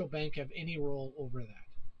the central bank have any role over that?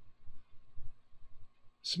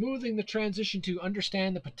 Smoothing the transition to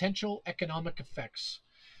understand the potential economic effects.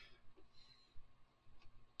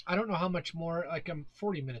 I don't know how much more, like, I'm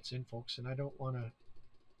 40 minutes in, folks, and I don't want to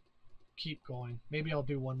keep going. Maybe I'll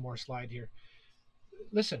do one more slide here.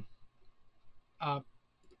 Listen,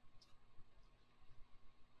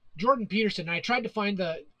 Jordan Peterson, I tried to find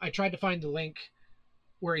the link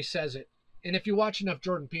where he says it. And if you watch enough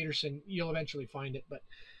Jordan Peterson, you'll eventually find it. But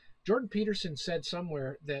Jordan Peterson said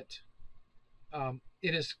somewhere that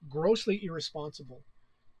it is grossly irresponsible.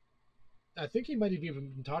 I think he might have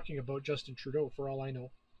even been talking about Justin Trudeau, for all I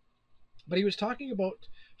know. But he was talking about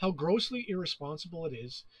how grossly irresponsible it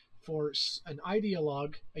is for an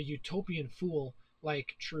ideologue, a utopian fool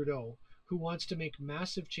like Trudeau, who wants to make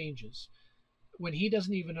massive changes, when he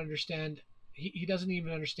doesn't even understand. He doesn't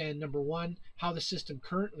even understand, number one, how the system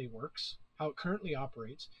currently works, how it currently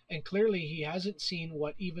operates, and clearly he hasn't seen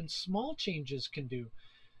what even small changes can do.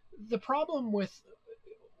 The problem with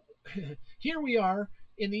here we are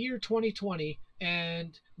in the year 2020,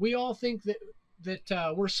 and we all think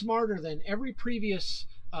that we're smarter than every previous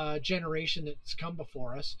generation that's come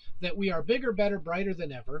before us, that we are bigger, better, brighter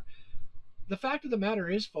than ever. The fact of the matter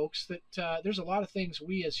is, folks, that there's a lot of things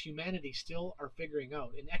we as humanity still are figuring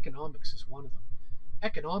out, and economics is one of them.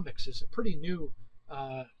 Economics is a pretty new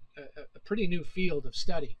field of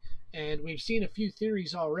study, and we've seen a few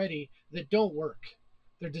theories already that don't work.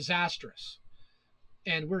 They're disastrous,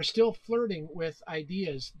 and we're still flirting with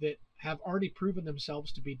ideas that have already proven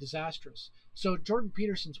themselves to be disastrous. So Jordan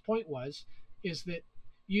Peterson's point is that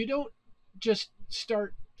you don't just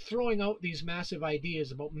start throwing out these massive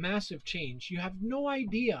ideas about massive change. You have no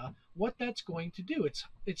idea what that's going to do.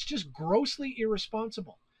 It's just grossly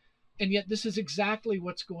irresponsible. And yet this is exactly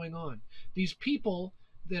what's going on. These people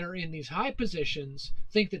that are in these high positions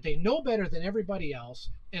think that they know better than everybody else,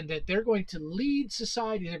 and that they're going to lead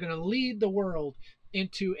society, they're going to lead the world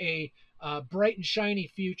into a bright and shiny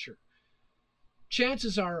future.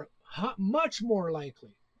 Chances are much more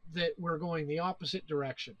likely that we're going the opposite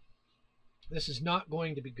direction. This is not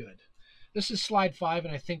going to be good. This is slide 5,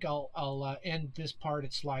 and I think I'll end this part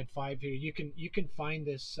at slide 5 here. You can find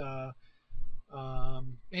this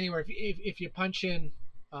anywhere. If you punch in,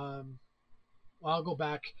 I'll go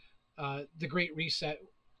back. The Great Reset.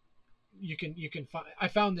 You can find. I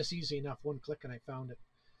found this easy enough. One click and I found it.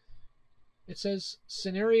 It says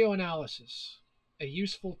scenario analysis, a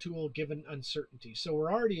useful tool given uncertainty. So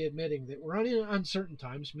we're already admitting that we're in uncertain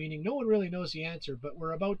times, meaning no one really knows the answer, but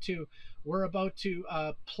we're about to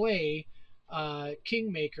play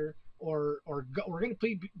kingmaker, or we're going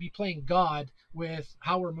to be playing God with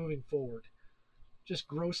how we're moving forward. Just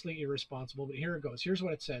grossly irresponsible, but here it goes. Here's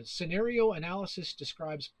what it says. Scenario analysis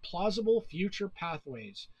describes plausible future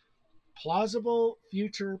pathways. Plausible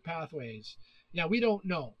future pathways. Yeah, we don't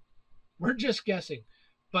know. We're just guessing.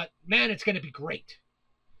 But man, it's going to be great.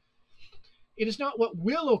 It is not what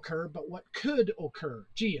will occur, but what could occur.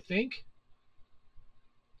 Gee, you think?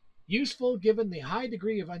 Useful given the high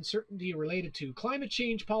degree of uncertainty related to climate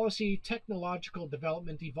change policy, technological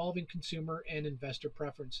development, evolving consumer and investor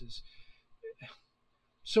preferences.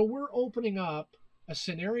 So we're opening up a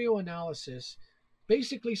scenario analysis,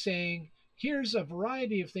 basically saying, here's a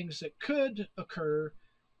variety of things that could occur,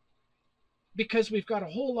 because we've got a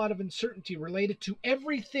whole lot of uncertainty related to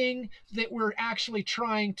everything that we're actually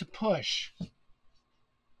trying to push.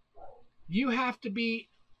 You have to be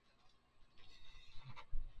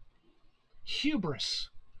hubris.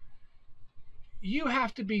 You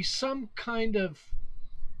have to be some kind of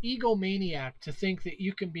egomaniac to think that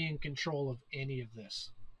you can be in control of any of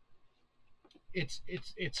this.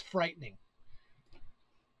 It's frightening.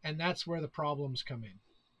 And that's where the problems come in.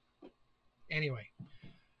 Anyway,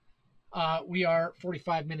 we are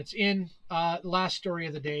 45 minutes in. Last story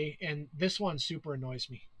of the day, and this one super annoys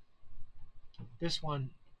me. This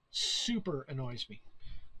one super annoys me.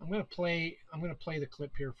 I'm gonna play the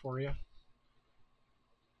clip here for you.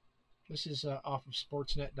 This is off of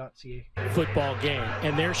sportsnet.ca. Football game,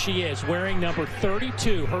 and there she is wearing number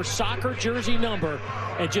 32, her soccer jersey number,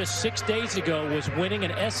 and just 6 days ago was winning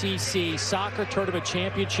an SEC soccer tournament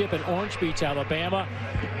championship in Orange Beach, Alabama.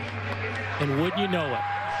 And wouldn't you know it,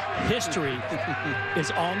 history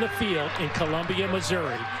is on the field in Columbia,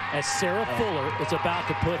 Missouri, as Sarah Fuller is about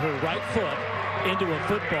to put her right foot into a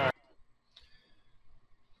football.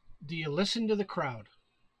 Do you listen to the crowd?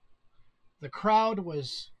 The crowd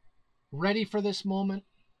was ready for this moment.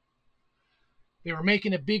 They were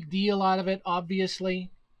making a big deal out of it,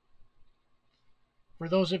 obviously. For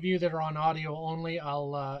those of you that are on audio only,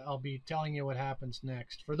 I'll be telling you what happens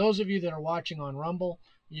next. For those of you that are watching on Rumble,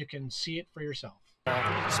 you can see it for yourself.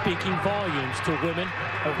 Speaking volumes to women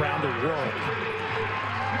around the world.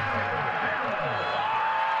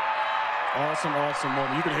 Awesome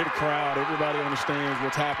moment. You can hear the crowd. Everybody understands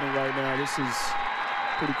what's happening right now. This is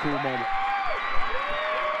a pretty cool moment.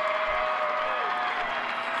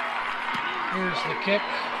 Here's the kick.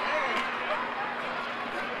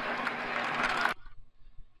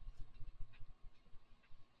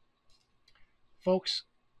 Folks,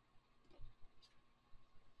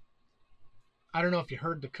 I don't know if you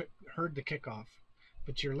heard the kickoff,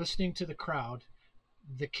 but you're listening to the crowd.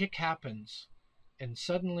 The kick happens, and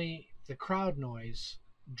suddenly the crowd noise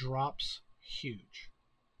drops huge.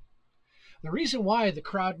 The reason why the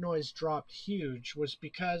crowd noise dropped huge was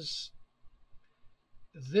because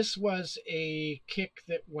this was a kick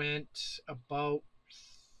that went about,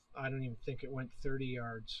 I don't even think it went 30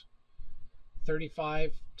 yards.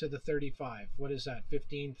 35 to the 35. What is that?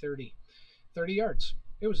 15, 30. 30 yards.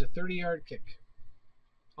 It was a 30-yard kick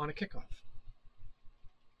on a kickoff.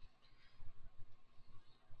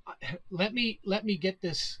 Let me get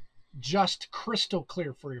this just crystal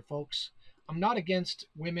clear for you folks. I'm not against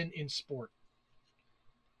women in sport.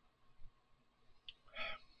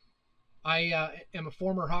 I am a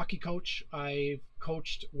former hockey coach. I've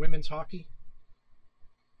coached women's hockey.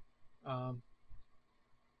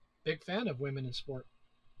 Big fan of women in sport.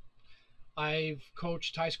 I've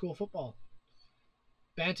coached high school football.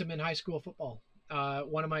 Bantam in high school football.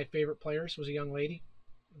 One of my favorite players was a young lady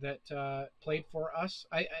that played for us.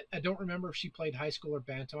 I don't remember if she played high school or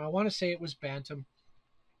Bantam. I want to say it was Bantam.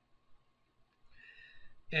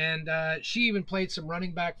 And she even played some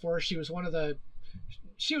running back for us. She was one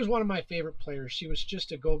of my favorite players. She was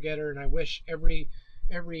just a go-getter, and I wish every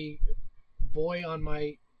boy on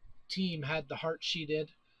my team had the heart she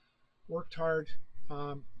did. Worked hard,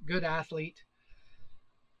 good athlete,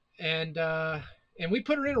 and we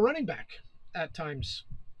put her in a running back at times,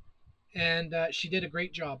 and she did a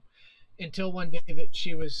great job until one day that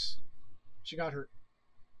she got hurt.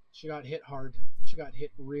 She got hit hard. She got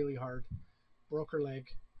hit really hard, broke her leg,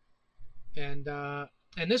 and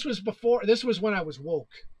this was when I was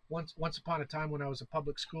woke. Once upon a time, when I was a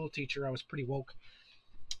public school teacher, I was pretty woke.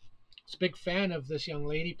 I was a big fan of this young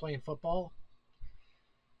lady playing football.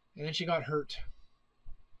 And then she got hurt.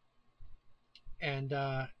 And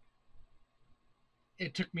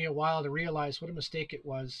it took me a while to realize what a mistake it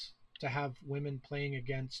was to have women playing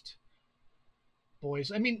against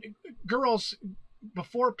boys. I mean, girls,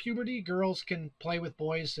 before puberty, girls can play with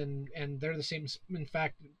boys and they're the same. In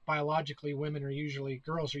fact, biologically,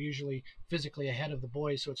 girls are usually physically ahead of the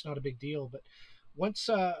boys, so it's not a big deal. But once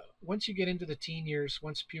you get into the teen years,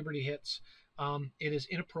 once puberty hits, it is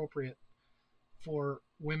inappropriate for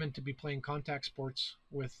women to be playing contact sports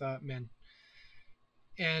with men.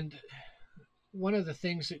 And one of the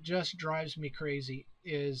things that just drives me crazy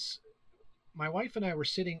is my wife and I were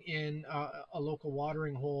sitting in a local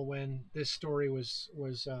watering hole when this story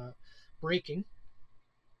was breaking,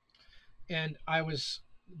 and I was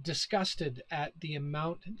disgusted at the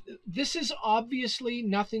amount. This is obviously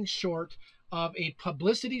nothing short of a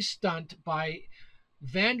publicity stunt by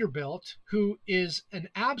Vanderbilt, who is an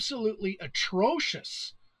absolutely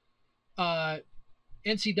atrocious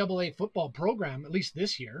NCAA football program, at least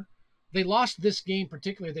this year. They lost this game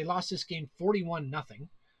particularly. They lost this game 41-0.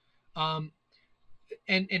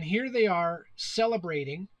 And here they are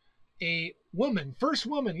celebrating a woman, first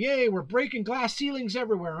woman. Yay, we're breaking glass ceilings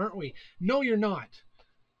everywhere, aren't we? No, you're not.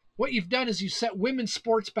 What you've done is you set women's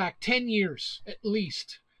sports back 10 years at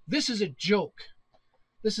least. This is a joke.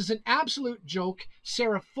 This is an absolute joke.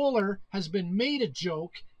 Sarah Fuller has been made a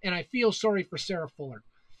joke, and I feel sorry for Sarah Fuller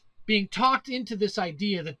being talked into this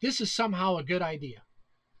idea that this is somehow a good idea.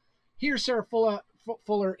 Here's Sarah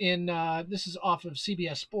Fuller in, this is off of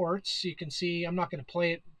CBS Sports. You can see, I'm not going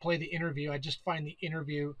to play the interview. I just find the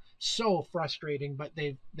interview so frustrating, but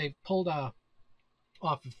they've pulled off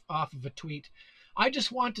of a tweet. I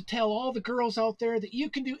just want to tell all the girls out there that you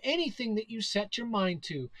can do anything that you set your mind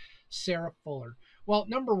to. Sarah Fuller. Well,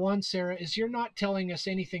 number one, Sarah, is you're not telling us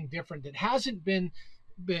anything different that hasn't been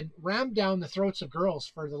rammed down the throats of girls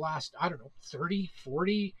for the last, I don't know, 30,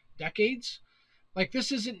 40 decades. Like,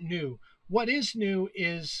 this isn't new. What is new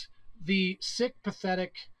is the sick,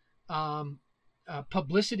 pathetic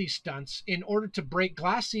publicity stunts in order to break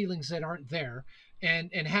glass ceilings that aren't there,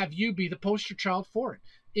 and have you be the poster child for it.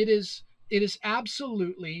 It is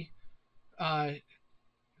absolutely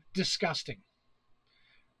disgusting.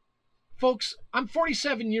 Folks, I'm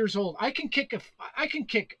 47 years old. I can kick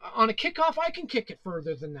on a kickoff. I can kick it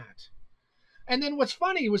further than that. And then what's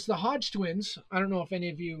funny was the Hodge twins. I don't know if any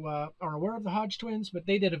of you are aware of the Hodge twins, but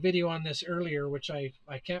they did a video on this earlier, which I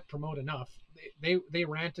can't promote enough. They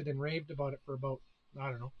ranted and raved about it for about,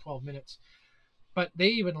 I don't know, 12 minutes. But they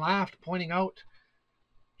even laughed, pointing out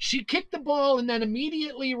she kicked the ball and then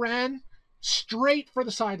immediately ran straight for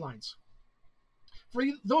the sidelines. For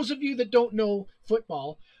those of you that don't know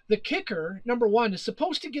football, the kicker, number one, is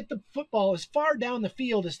supposed to get the football as far down the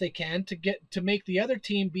field as they can to make the other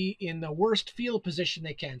team be in the worst field position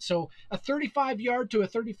they can. So a 35-yard to a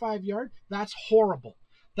 35-yard, that's horrible.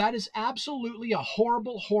 That is absolutely a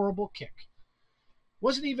horrible, horrible kick.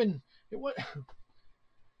 It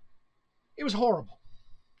was horrible.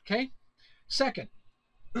 Okay? Second,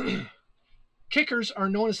 kickers are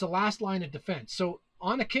known as the last line of defense. So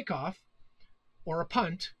on a kickoff or a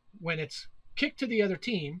punt, when it's kicked to the other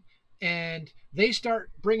team and they start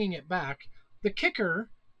bringing it back, the kicker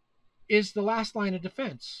is the last line of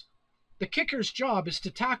defense. The kicker's job is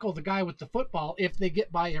to tackle the guy with the football if they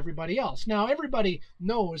get by everybody else. Now, everybody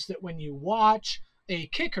knows that when you watch a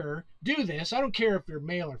kicker do this, I don't care if you're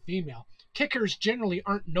male or female, kickers generally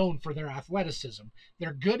aren't known for their athleticism.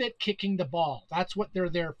 They're good at kicking the ball. That's what they're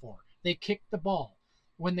there for. They kick the ball.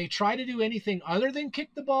 When they try to do anything other than kick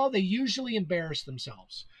the ball, they usually embarrass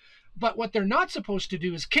themselves. But what they're not supposed to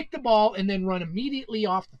do is kick the ball and then run immediately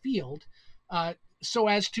off the field so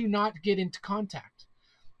as to not get into contact.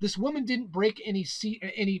 This woman didn't break any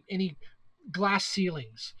glass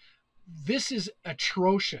ceilings. This is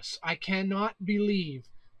atrocious. I cannot believe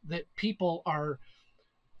that people are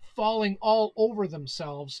falling all over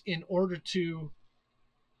themselves in order to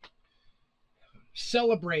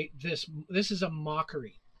celebrate this. This is a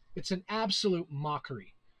mockery. It's an absolute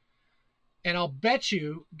mockery. And I'll bet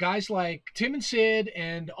you guys like Tim and Sid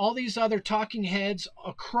and all these other talking heads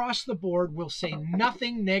across the board will say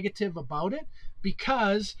nothing negative about it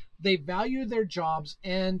because they value their jobs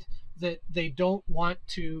and that they don't want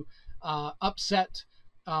to upset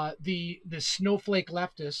the snowflake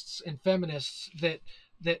leftists and feminists that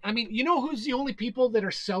I mean, you know who's the only people that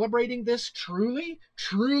are celebrating this, truly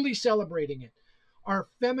celebrating it, are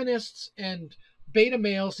feminists and beta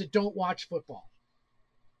males that don't watch football.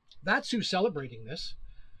 That's who's celebrating this.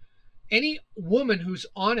 Any woman who's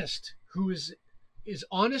honest, who is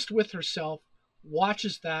honest with herself,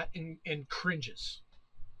 watches that and cringes.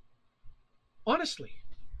 Honestly.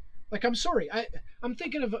 Like, I'm sorry. I'm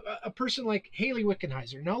thinking of a person like Haley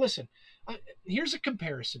Wickenheiser. Now listen, here's a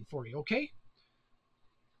comparison for you, okay?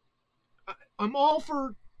 I'm all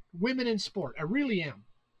for women in sport. I really am.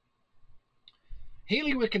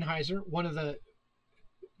 Haley Wickenheiser, one of the,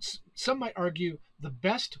 some might argue, the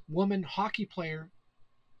best woman hockey player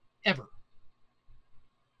ever.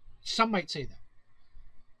 Some might say that.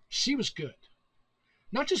 She was good.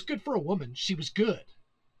 Not just good for a woman, she was good.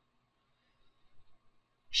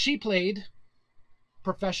 She played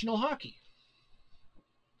professional hockey.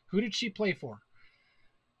 Who did she play for?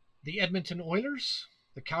 The Edmonton Oilers?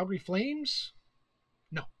 The Calgary Flames?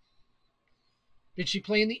 No. Did she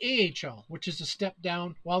play in the AHL, which is a step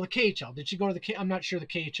down? Well, the KHL. Did she go to the I'm not sure the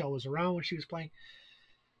KHL was around when she was playing.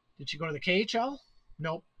 Did she go to the KHL?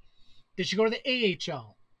 Nope. Did she go to the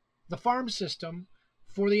AHL? The farm system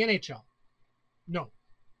for the NHL? No.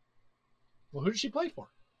 Well, who did she play for?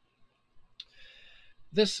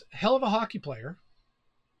 This hell of a hockey player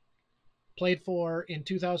played for in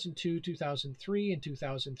 2002, 2003, and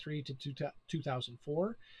 2003 to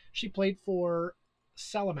 2004. She played for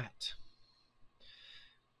Salamat.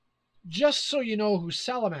 Just so you know who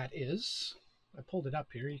Salamat is, I pulled it up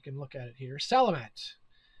here. You can look at it here. Salamat.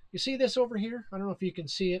 You see this over here? I don't know if you can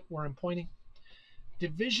see it where I'm pointing.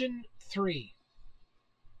 Division 3.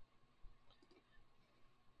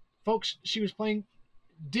 Folks, she was playing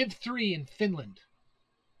Div 3 in Finland.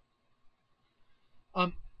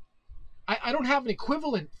 I don't have an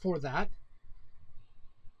equivalent for that.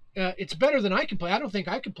 It's better than I can play. I don't think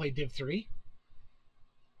I can play Div 3.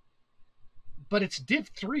 But it's Div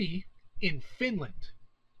 3 in Finland.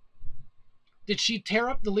 Did she tear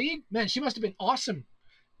up the league? Man, she must have been awesome.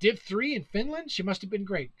 Div 3 in Finland? She must have been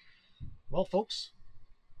great. Well, folks,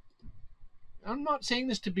 I'm not saying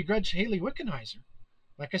this to begrudge Haley Wickenheiser.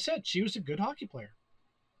 Like I said, she was a good hockey player.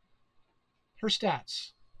 Her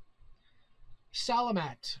stats.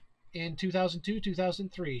 Salamat in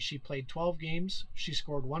 2002-2003, she played 12 games. She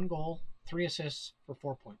scored 1 goal, 3 assists for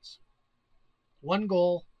 4 points. 1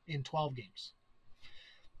 goal in 12 games.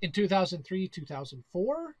 In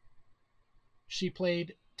 2003-2004, she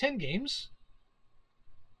played 10 games,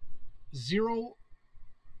 0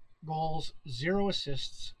 goals, 0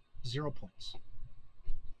 assists, 0 points.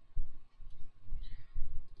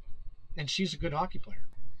 And she's a good hockey player.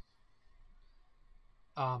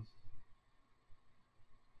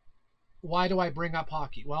 Why do I bring up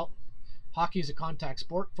hockey? Well, hockey is a contact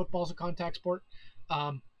sport. Football is a contact sport.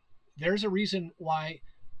 There's a reason why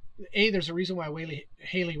Haley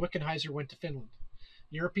Wickenheiser went to Finland.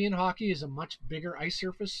 European hockey is a much bigger ice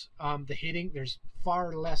surface. The hitting, there's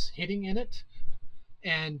far less hitting in it.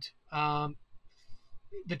 And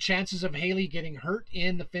the chances of Haley getting hurt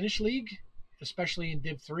in the Finnish league, especially in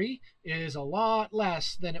Div 3, is a lot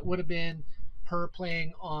less than it would have been her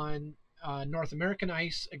playing on North American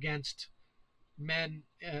ice against men,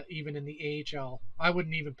 even in the AHL. I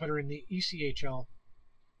wouldn't even put her in the ECHL.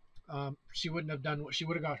 She wouldn't have done what she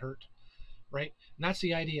would have got hurt, right? And that's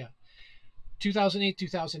the idea.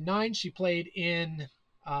 2008-2009, she played in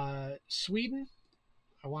Sweden.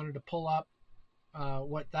 I wanted to pull up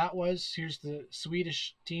what that was. Here's the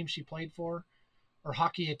Swedish team she played for, or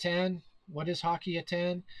Hockey Atan. What is Hockey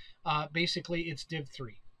Atan? Basically, it's Div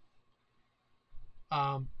 3.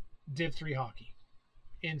 Div 3 hockey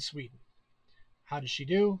in Sweden. How does she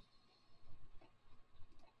do?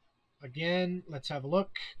 Again, let's have a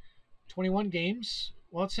look. 21 games.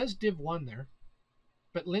 Well, it says Div 1 there.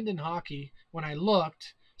 But Linden Hockey, when I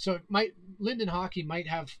looked, Linden Hockey might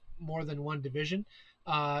have more than one division.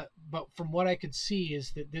 But from what I could see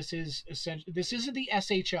is that this isn't the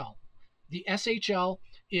SHL. The SHL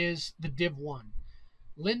is the Div 1.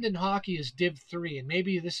 Linden Hockey is Div 3, and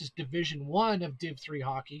maybe this is Division 1 of Div 3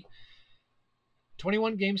 hockey.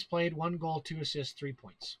 21 games played, 1 goal, 2 assists, 3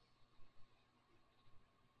 points.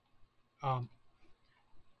 And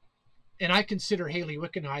I consider Haley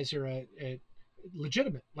Wickenheiser a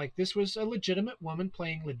legitimate. Like, this was a legitimate woman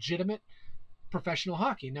playing legitimate professional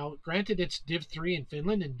hockey. Now, granted, it's Div 3 in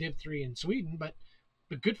Finland and Div 3 in Sweden, but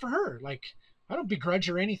good for her. Like, I don't begrudge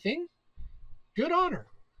her anything. Good on her.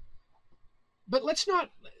 But let's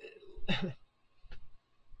not...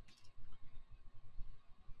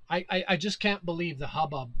 I just can't believe the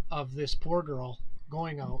hubbub of this poor girl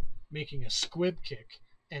going out, making a squib kick,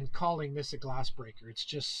 and calling this a glass breaker. It's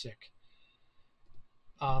just sick.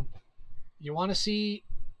 You want to see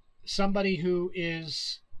somebody who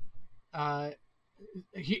is...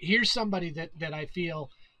 here's somebody that I feel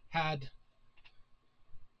had...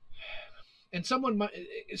 And some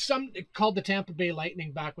called the Tampa Bay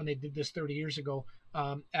Lightning back when they did this 30 years ago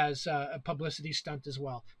as a publicity stunt as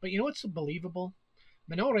well. But you know what's believable?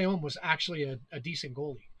 Manon Rhéaume was actually a decent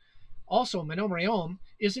goalie. Also, Manon Rhéaume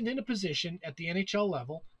isn't in a position at the NHL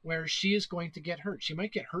level where she is going to get hurt. She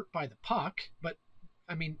might get hurt by the puck, but,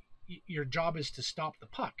 I mean, your job is to stop the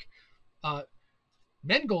puck.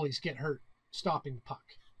 Men goalies get hurt stopping the puck,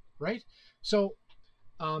 right? So,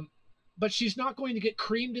 but she's not going to get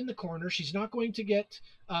creamed in the corner. She's not going to get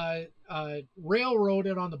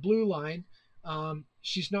railroaded on the blue line.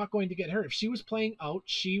 She's not going to get hurt. If she was playing out,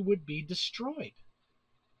 she would be destroyed.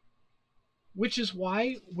 Which is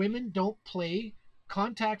why women don't play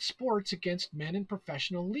contact sports against men in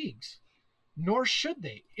professional leagues. Nor should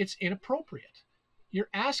they. It's inappropriate. You're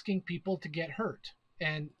asking people to get hurt.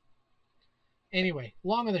 And anyway,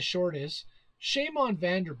 long and the short is, shame on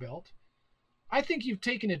Vanderbilt. I think you've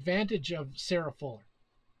taken advantage of Sarah Fuller.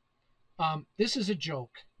 This is a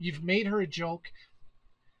joke. You've made her a joke.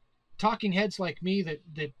 Talking heads like me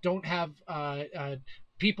that don't have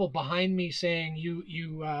people behind me saying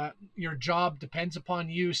your job depends upon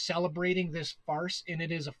you celebrating this farce, and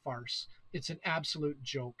it is a farce. It's an absolute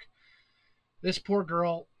joke. This poor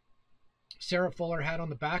girl, Sarah Fuller, had on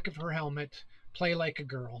the back of her helmet, "Play like a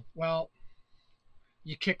girl." Well,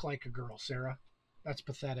 you kick like a girl, Sarah. That's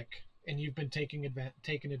pathetic. And you've been taken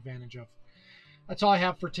advantage of. That's all I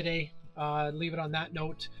have for today. leave it on that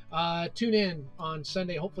note. Tune in on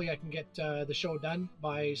Sunday. Hopefully I can get the show done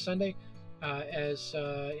by Sunday as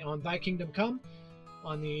on Thy Kingdom Come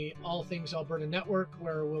on the All Things Alberta Network,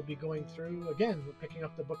 where we'll be going through, again, we're picking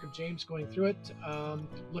up the book of James, going through it,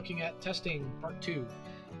 looking at testing part 2.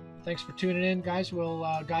 Thanks for tuning in, guys.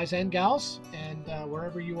 Guys and gals, and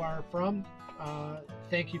wherever you are from,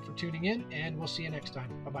 thank you for tuning in, and we'll see you next time.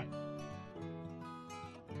 Bye-bye.